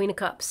and the Queen of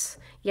Cups.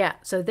 Yeah,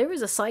 so there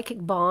is a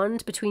psychic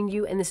bond between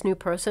you and this new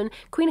person.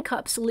 Queen of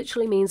Cups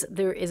literally means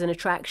there is an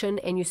attraction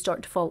and you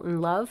start to fall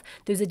in love.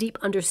 There's a deep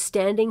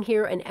understanding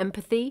here and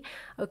empathy,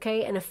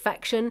 okay, and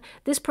affection.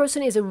 This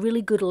person is a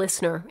really good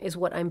listener is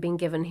what I'm being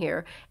given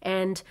here.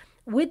 And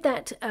with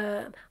that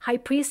High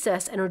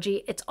Priestess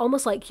energy, it's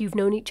almost like you've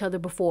known each other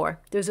before.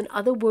 There's an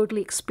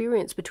otherworldly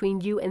experience between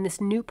you and this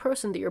new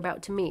person that you're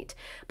about to meet.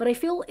 But I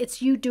feel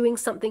it's you doing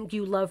something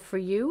you love for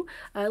you.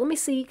 Let me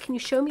see, can you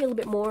show me a little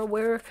bit more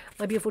where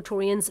my beautiful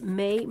Taurians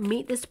may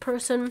meet this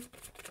person?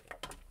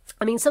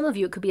 I mean, some of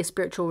you, it could be a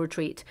spiritual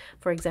retreat,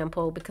 for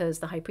example, because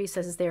the High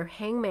Priestess is there.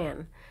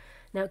 Hangman.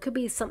 Now, it could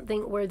be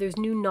something where there's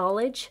new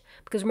knowledge,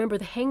 because remember,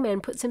 the Hangman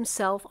puts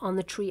himself on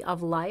the tree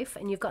of life,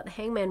 and you've got the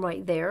Hangman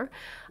right there.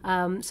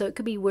 So it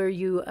could be where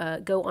you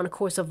go on a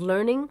course of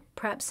learning.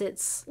 Perhaps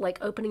it's like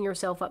opening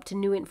yourself up to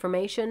new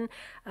information.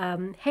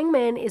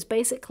 Hangman is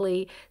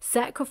basically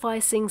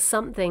sacrificing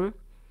something,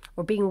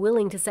 or being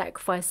willing to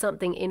sacrifice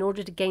something in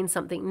order to gain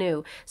something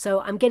new.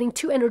 So I'm getting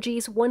two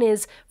energies. One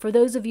is for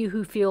those of you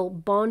who feel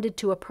bonded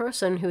to a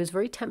person who is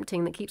very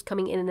tempting, that keeps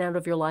coming in and out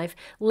of your life,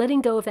 letting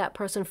go of that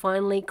person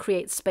finally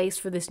creates space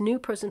for this new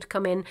person to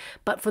come in.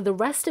 But for the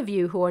rest of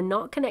you who are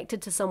not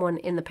connected to someone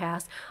in the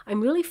past,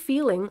 I'm really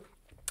feeling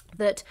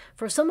that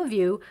for some of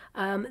you,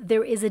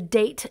 there is a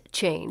date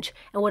change.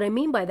 And what I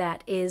mean by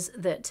that is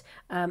that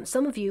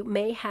some of you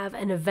may have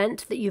an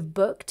event that you've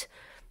booked,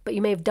 but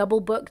you may have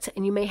double booked,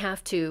 and you may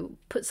have to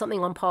put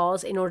something on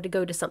pause in order to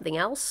go to something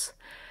else.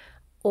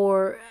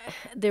 Or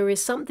there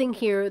is something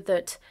here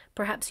that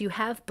perhaps you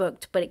have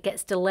booked, but it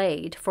gets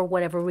delayed for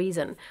whatever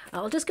reason.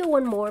 I'll just go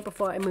one more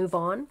before I move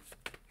on.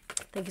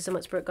 Thank you so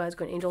much, Spirit Guides,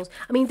 Guardian Angels.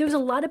 I mean, there's a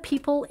lot of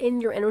people in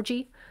your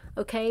energy,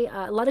 okay?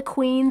 A lot of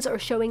queens are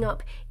showing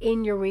up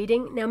in your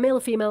reading. Now, male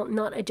or female,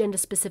 not a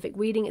gender-specific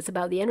reading. It's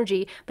about the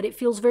energy, but it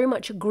feels very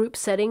much a group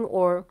setting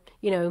or,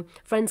 you know,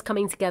 friends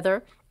coming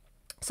together.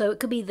 So it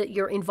could be that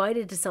you're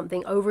invited to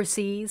something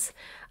overseas,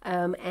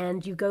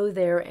 and you go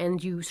there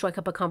and you strike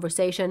up a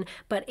conversation,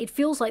 but it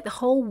feels like the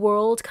whole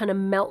world kind of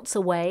melts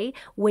away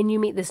when you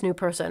meet this new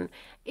person.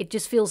 It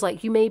just feels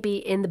like you may be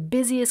in the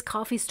busiest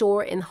coffee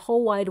store in the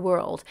whole wide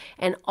world,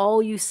 and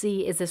all you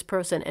see is this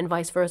person, and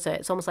vice versa.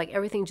 It's almost like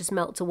everything just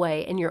melts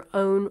away in your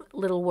own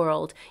little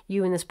world.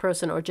 You and this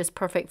person are just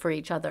perfect for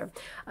each other.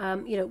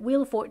 You know,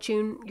 Wheel of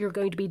Fortune, you're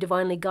going to be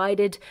divinely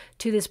guided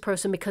to this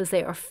person because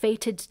they are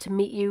fated to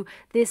meet you.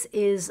 This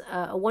is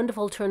a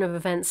wonderful turn of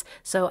events,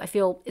 so I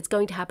feel it's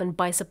going to happen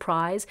by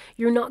surprise.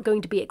 You're not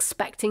going to be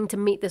expecting to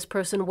meet this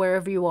person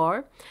wherever you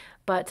are,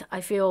 but I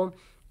feel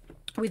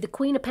with the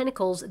Queen of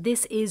Pentacles,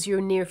 this is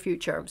your near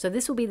future. So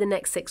this will be the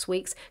next 6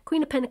 weeks.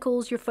 Queen of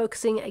Pentacles, you're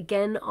focusing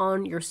again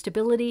on your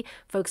stability,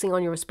 focusing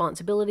on your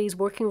responsibilities,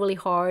 working really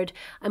hard.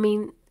 I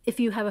mean, if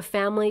you have a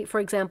family,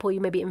 for example, you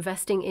may be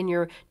investing in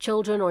your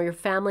children or your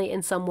family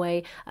in some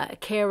way, a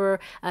carer.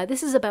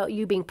 This is about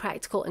you being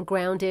practical and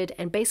grounded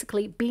and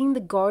basically being the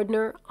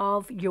gardener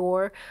of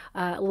your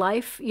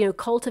life, you know,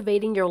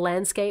 cultivating your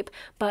landscape.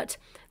 But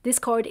this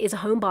card is a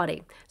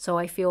homebody. So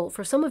I feel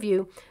for some of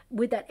you,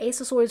 with that Ace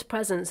of Swords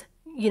presence,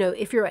 you know,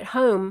 if you're at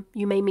home,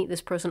 you may meet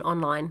this person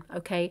online,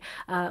 okay?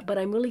 But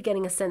I'm really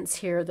getting a sense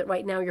here that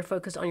right now you're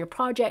focused on your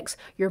projects,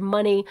 your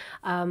money,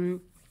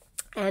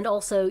 and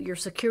also your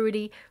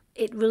security.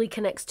 It really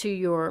connects to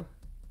your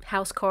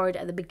house card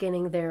at the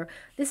beginning there.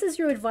 This is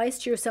your advice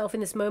to yourself in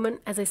this moment.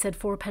 As I said,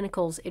 Four of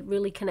Pentacles, it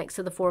really connects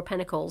to the Four of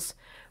Pentacles,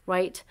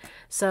 right?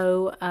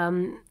 So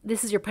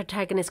this is your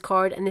protagonist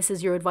card, and this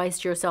is your advice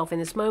to yourself in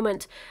this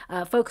moment.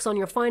 Focus on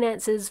your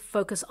finances,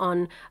 focus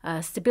on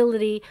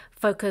stability,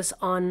 focus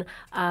on,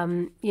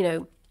 you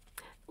know,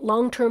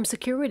 long-term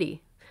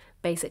security,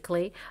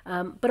 basically.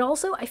 But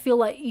also, I feel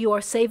like you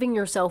are saving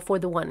yourself for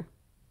the one.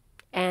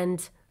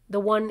 And the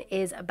one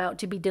is about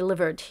to be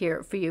delivered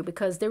here for you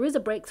because there is a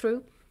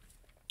breakthrough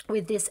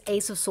with this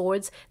Ace of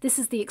Swords. This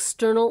is the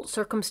external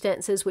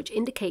circumstances which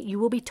indicate you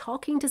will be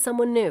talking to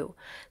someone new.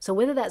 So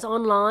whether that's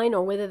online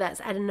or whether that's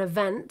at an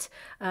event,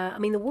 I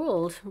mean, the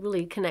world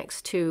really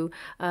connects to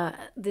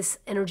this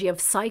energy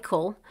of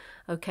cycle,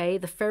 okay,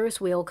 the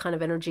Ferris wheel kind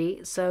of energy.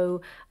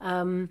 So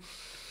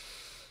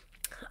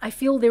I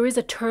feel there is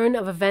a turn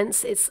of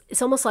events.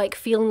 It's almost like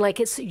feeling like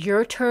it's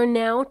your turn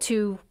now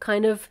to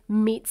kind of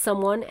meet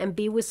someone and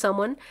be with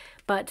someone.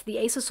 But the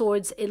Ace of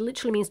Swords, it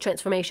literally means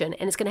transformation,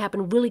 and it's going to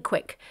happen really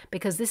quick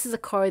because this is a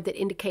card that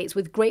indicates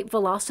with great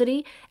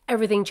velocity,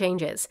 everything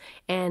changes.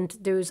 And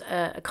there's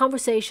a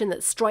conversation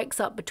that strikes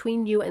up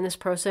between you and this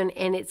person,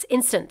 and it's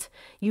instant.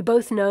 You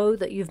both know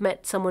that you've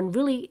met someone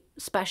really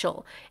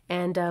special.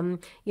 And,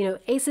 you know,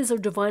 aces are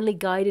divinely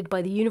guided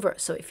by the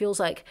universe. So it feels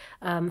like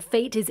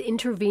fate is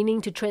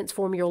intervening to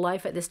transform your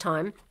life at this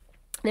time.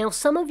 Now,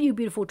 some of you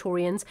beautiful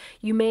Taurians,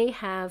 you may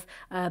have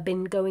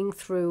been going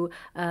through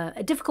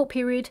a difficult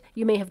period.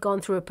 You may have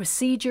gone through a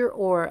procedure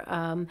or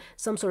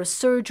some sort of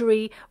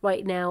surgery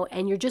right now,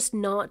 and you're just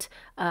not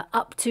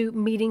up to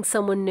meeting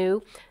someone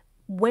new.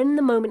 When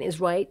the moment is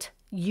right,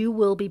 you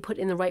will be put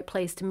in the right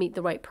place to meet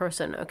the right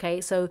person, okay?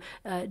 So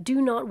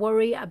do not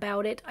worry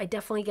about it. I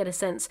definitely get a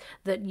sense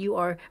that you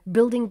are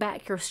building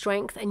back your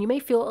strength, and you may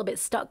feel a little bit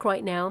stuck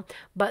right now,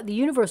 but the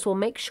universe will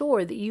make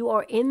sure that you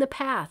are in the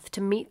path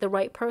to meet the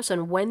right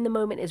person when the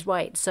moment is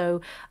right.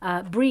 So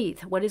breathe.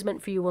 What is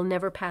meant for you will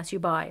never pass you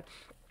by.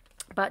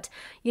 But,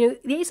 you know,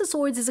 the Ace of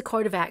Swords is a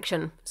card of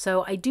action.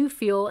 So I do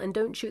feel, and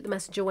don't shoot the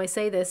messenger when I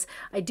say this,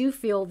 I do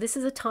feel this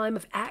is a time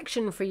of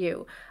action for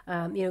you.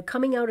 You know,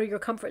 coming out of your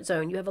comfort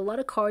zone. You have a lot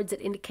of cards that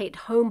indicate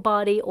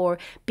homebody or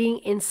being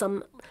in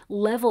some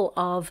level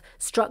of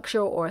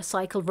structure or a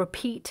cycle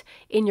repeat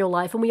in your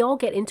life. And we all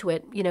get into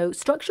it. You know,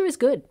 structure is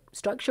good.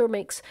 Structure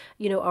makes,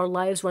 you know, our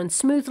lives run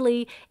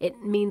smoothly.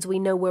 It means we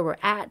know where we're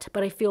at.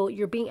 But I feel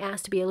you're being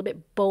asked to be a little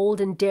bit bold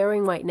and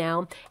daring right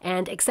now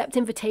and accept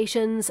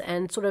invitations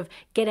and sort of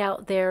get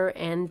out there.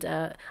 And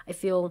I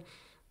feel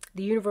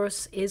the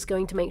universe is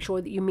going to make sure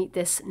that you meet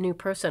this new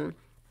person.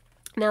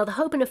 Now, the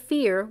hope and a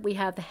fear, we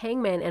have the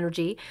Hangman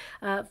energy.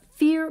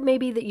 Fear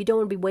maybe that you don't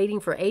want to be waiting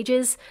for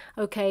ages,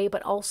 okay?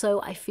 But also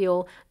I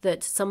feel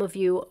that some of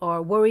you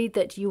are worried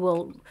that you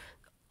will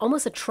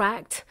almost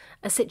attract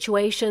a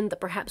situation that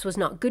perhaps was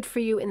not good for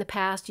you in the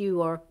past. You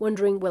are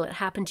wondering, will it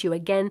happen to you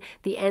again?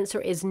 The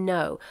answer is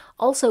no.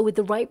 Also, with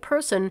the right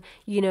person,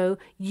 you know,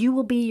 you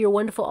will be your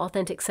wonderful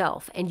authentic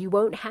self, and you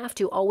won't have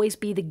to always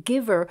be the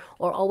giver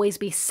or always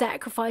be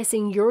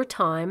sacrificing your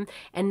time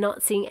and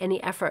not seeing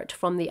any effort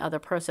from the other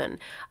person.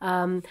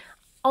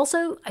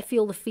 Also, I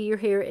feel the fear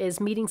here is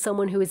meeting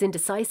someone who is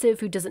indecisive,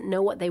 who doesn't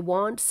know what they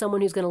want,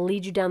 someone who's going to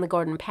lead you down the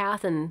garden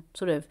path and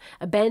sort of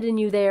abandon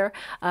you there.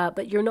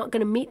 But you're not going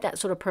to meet that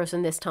sort of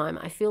person this time.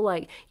 I feel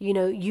like, you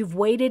know, you've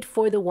waited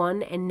for the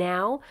one, and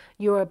now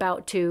you're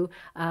about to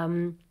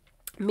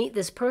meet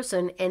this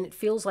person, and it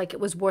feels like it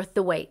was worth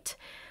the wait.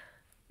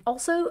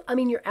 Also, I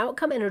mean, your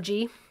outcome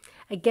energy,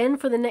 again,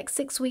 for the next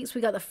 6 weeks,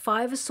 we got the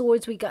Five of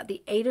Swords, we got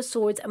the Eight of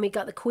Swords, and we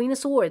got the Queen of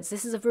Swords.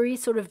 This is a very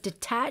sort of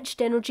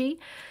detached energy.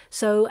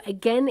 So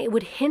again, it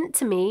would hint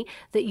to me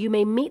that you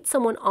may meet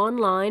someone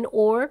online,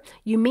 or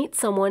you meet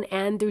someone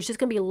and there's just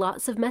going to be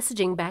lots of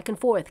messaging back and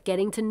forth,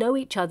 getting to know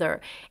each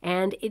other.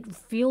 And it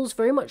feels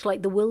very much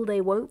like the will they,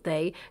 won't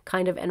they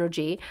kind of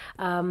energy.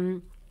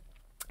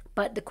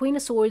 But the Queen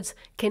of Swords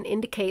can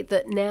indicate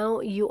that now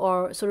you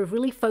are sort of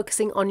really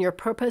focusing on your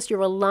purpose.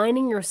 You're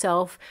aligning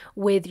yourself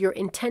with your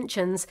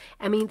intentions.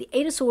 I mean, the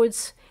Eight of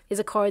Swords is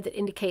a card that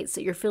indicates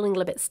that you're feeling a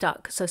little bit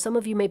stuck. So some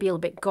of you may be a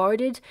little bit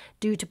guarded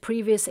due to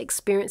previous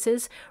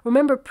experiences.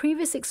 Remember,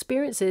 previous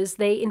experiences,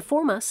 they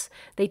inform us,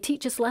 they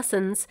teach us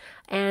lessons,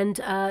 and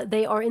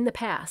they are in the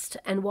past.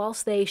 And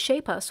whilst they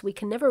shape us, we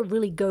can never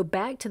really go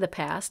back to the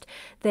past.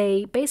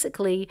 They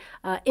basically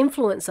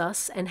influence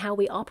us and how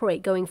we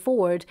operate going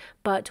forward,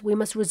 but we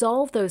must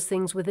resolve those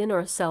things within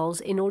ourselves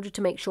in order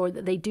to make sure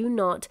that they do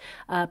not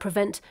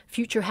prevent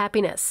future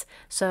happiness.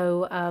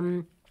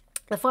 So,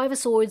 the Five of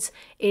Swords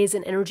is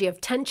an energy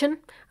of tension,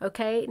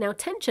 okay? Now,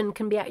 tension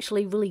can be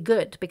actually really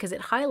good because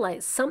it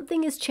highlights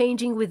something is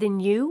changing within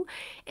you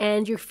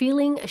and you're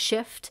feeling a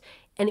shift,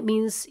 and it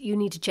means you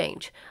need to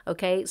change,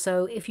 okay?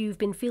 So if you've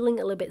been feeling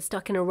a little bit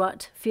stuck in a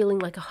rut, feeling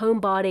like a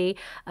homebody,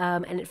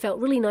 and it felt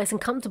really nice and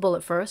comfortable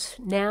at first,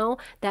 now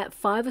that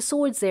Five of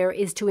Swords there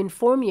is to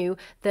inform you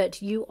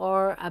that you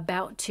are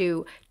about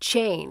to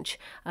change.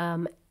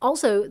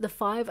 Also, the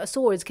Five of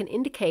Swords can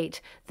indicate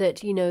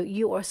that, you know,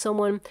 you are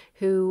someone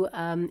who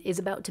is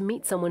about to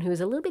meet someone who is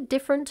a little bit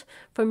different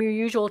from your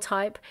usual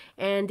type.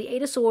 And the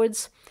Eight of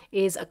Swords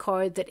is a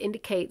card that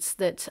indicates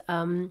that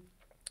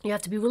you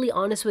have to be really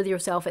honest with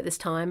yourself at this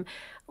time.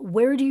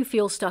 Where do you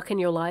feel stuck in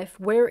your life?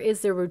 Where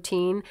is the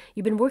routine?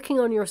 You've been working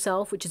on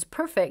yourself, which is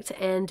perfect,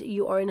 and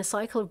you are in a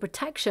cycle of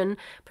protection,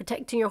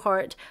 protecting your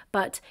heart.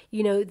 But,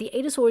 you know, the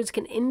Eight of Swords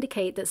can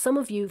indicate that some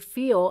of you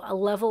feel a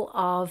level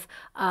of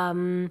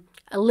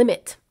a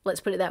limit. Let's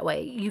put it that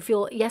way. You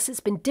feel, yes, it's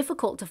been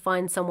difficult to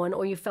find someone,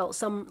 or you felt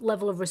some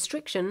level of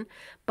restriction,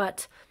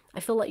 but I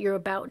feel like you're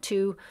about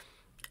to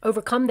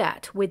overcome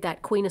that with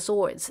that Queen of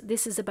Swords.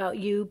 This is about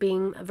you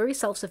being a very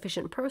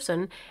self-sufficient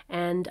person,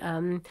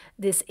 and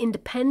this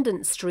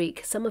independent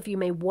streak. Some of you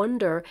may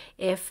wonder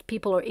if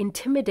people are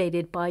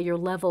intimidated by your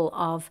level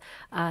of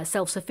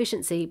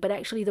self-sufficiency, but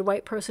actually the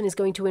right person is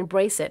going to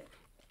embrace it.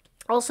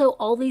 Also,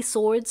 all these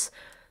swords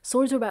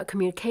are about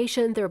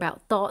communication, they're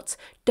about thoughts.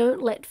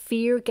 Don't let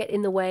fear get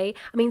in the way.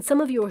 I mean,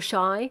 some of you are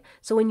shy,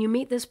 so when you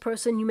meet this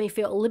person, you may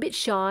feel a little bit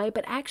shy,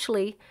 but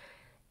actually,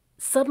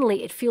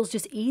 suddenly it feels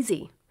just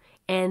easy.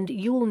 And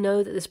you will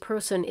know that this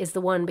person is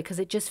the one because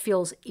it just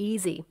feels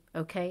easy,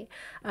 okay?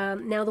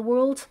 Now, the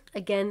World,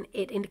 again,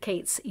 it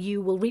indicates you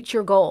will reach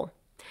your goal,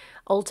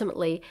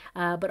 ultimately,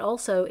 but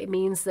also it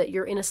means that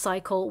you're in a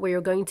cycle where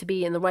you're going to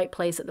be in the right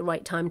place at the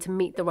right time to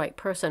meet the right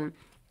person.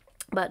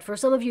 But for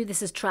some of you,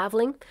 this is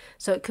traveling,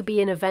 so it could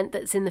be an event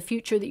that's in the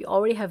future that you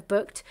already have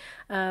booked.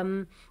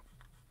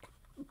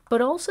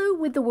 But also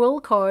with the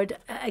World card,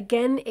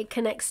 again, it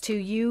connects to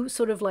you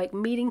sort of like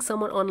meeting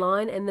someone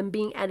online and then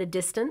being at a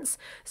distance.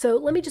 So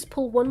let me just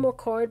pull one more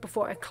card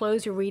before I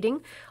close your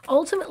reading.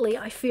 Ultimately,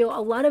 I feel a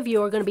lot of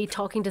you are going to be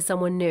talking to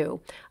someone new,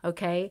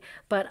 okay?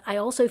 But I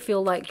also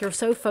feel like you're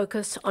so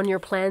focused on your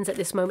plans at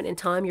this moment in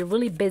time. You're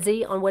really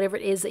busy on whatever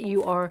it is that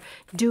you are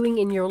doing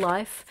in your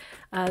life,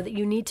 that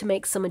you need to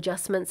make some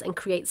adjustments and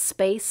create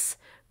space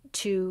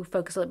to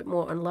focus a little bit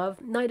more on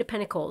love. Knight of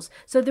Pentacles.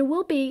 So there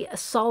will be a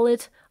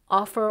solid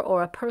offer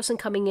or a person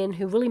coming in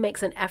who really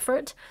makes an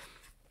effort.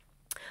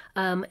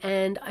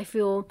 And I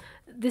feel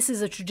this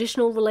is a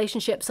traditional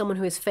relationship, someone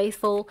who is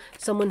faithful,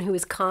 someone who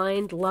is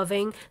kind,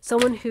 loving,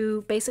 someone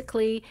who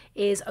basically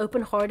is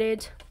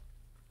open-hearted.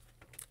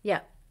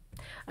 Yeah.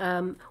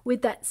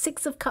 With that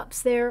Six of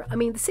Cups there, I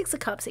mean, the Six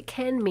of Cups, it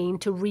can mean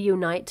to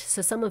reunite.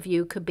 So some of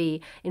you could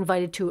be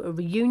invited to a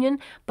reunion,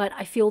 but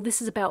I feel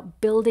this is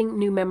about building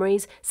new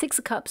memories. Six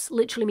of Cups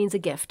literally means a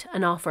gift,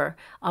 an offer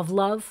of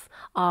love,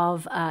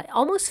 of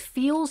almost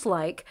feels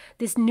like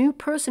this new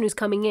person who's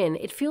coming in,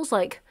 it feels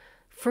like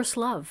first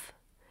love.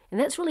 And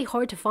that's really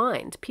hard to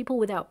find. People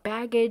without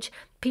baggage,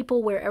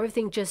 people where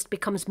everything just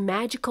becomes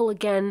magical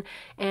again.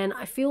 And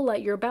I feel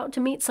like you're about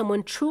to meet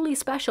someone truly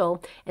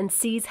special and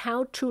sees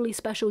how truly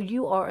special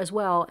you are as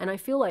well. And I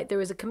feel like there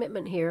is a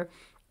commitment here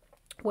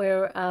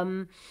where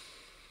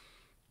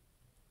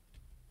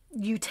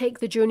you take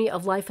the journey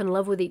of life and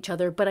love with each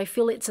other, but I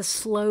feel it's a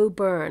slow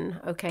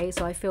burn, okay?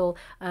 So I feel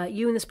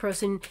you and this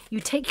person, you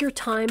take your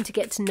time to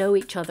get to know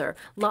each other.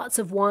 Lots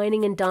of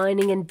wining and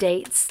dining and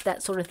dates,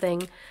 that sort of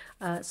thing.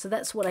 So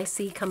that's what I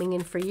see coming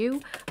in for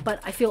you, but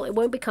I feel it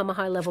won't become a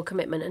high-level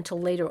commitment until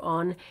later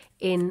on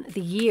in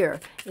the year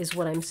is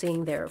what I'm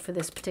seeing there for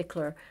this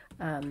particular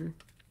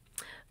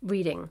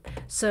reading.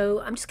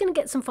 So I'm just going to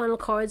get some final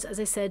cards, as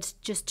I said,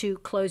 just to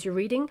close your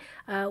reading.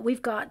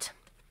 We've got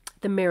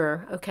the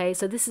Mirror, okay?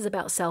 So this is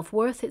about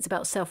self-worth. It's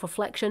about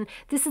self-reflection.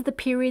 This is the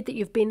period that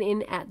you've been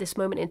in at this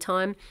moment in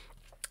time.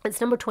 It's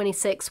number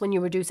 26. When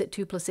you reduce it,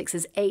 2 plus 6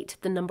 is 8,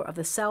 the number of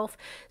the self.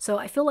 So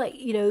I feel like,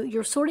 you know,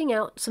 you're sorting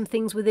out some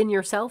things within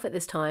yourself at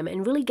this time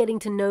and really getting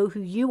to know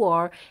who you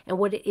are and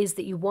what it is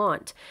that you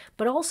want.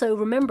 But also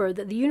remember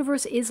that the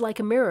universe is like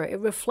a mirror. It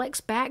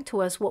reflects back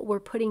to us what we're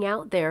putting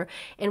out there.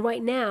 And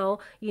right now,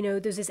 you know,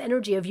 there's this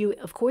energy of you,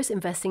 of course,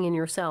 investing in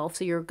yourself.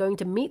 So you're going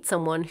to meet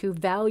someone who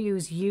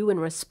values you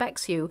and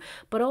respects you.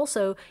 But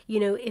also, you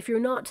know, if you're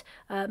not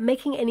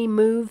making any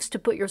moves to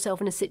put yourself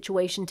in a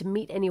situation to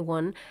meet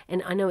anyone,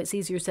 and I know it's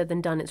easier said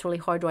than done, it's really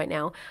hard right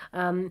now,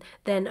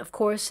 then of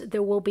course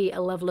there will be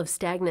a level of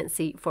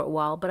stagnancy for a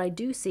while. But I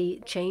do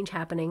see change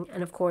happening,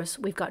 and of course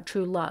we've got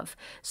true love.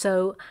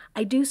 So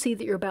I do see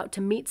that you're about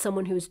to meet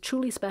someone who is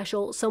truly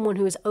special, someone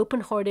who is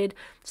open-hearted,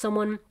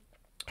 someone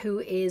who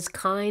is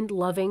kind,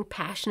 loving,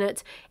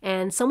 passionate,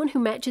 and someone who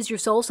matches your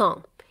soul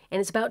song. And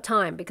it's about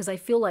time, because I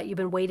feel like you've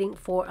been waiting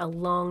for a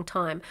long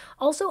time.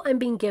 Also, I'm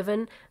being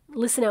given,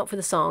 listen out for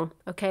the song,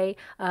 okay?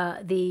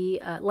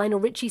 The Lionel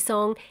Richie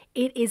song.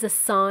 It is a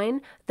sign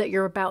that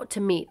you're about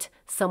to meet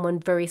someone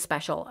very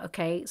special,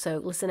 okay? So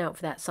listen out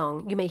for that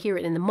song. You may hear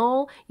it in the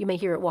mall. You may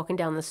hear it walking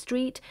down the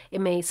street.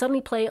 It may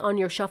suddenly play on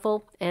your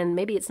shuffle, and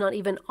maybe it's not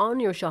even on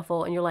your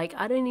shuffle, and you're like,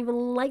 I don't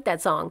even like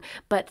that song.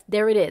 But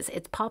there it is.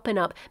 It's popping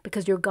up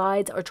because your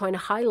guides are trying to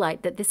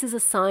highlight that this is a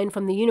sign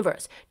from the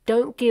universe.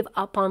 Don't give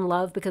up on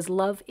love, because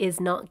love is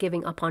not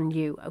giving up on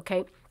you,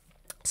 okay?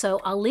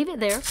 So I'll leave it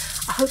there.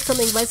 I hope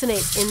something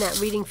resonates in that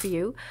reading for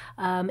you.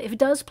 If it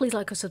does, please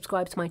like or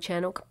subscribe to my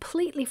channel.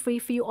 Completely free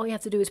for you. All you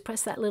have to do is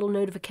press that little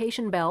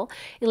notification bell.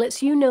 It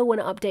lets you know when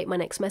I update my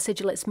next message.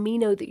 It lets me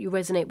know that you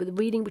resonate with the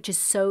reading, which is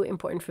so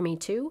important for me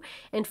too.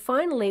 And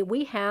finally,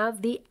 we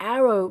have the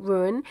Arrow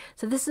rune.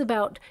 So this is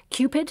about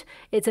Cupid.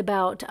 It's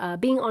about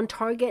being on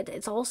target.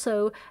 It's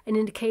also an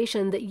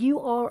indication that you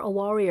are a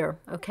warrior,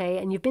 okay?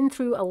 And you've been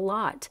through a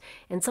lot.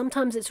 And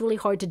sometimes it's really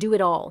hard to do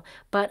it all.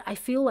 But I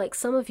feel like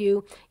some of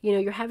you, you know,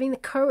 you're having the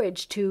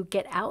courage to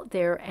get out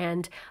there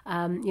and,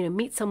 you know,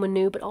 meet someone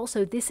new. But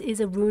also, this is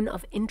a rune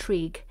of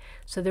intrigue.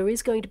 So there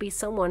is going to be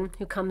someone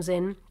who comes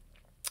in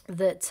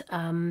that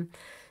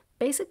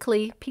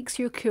basically piques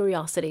your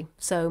curiosity.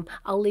 So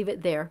I'll leave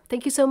it there.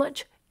 Thank you so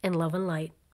much, and love and light.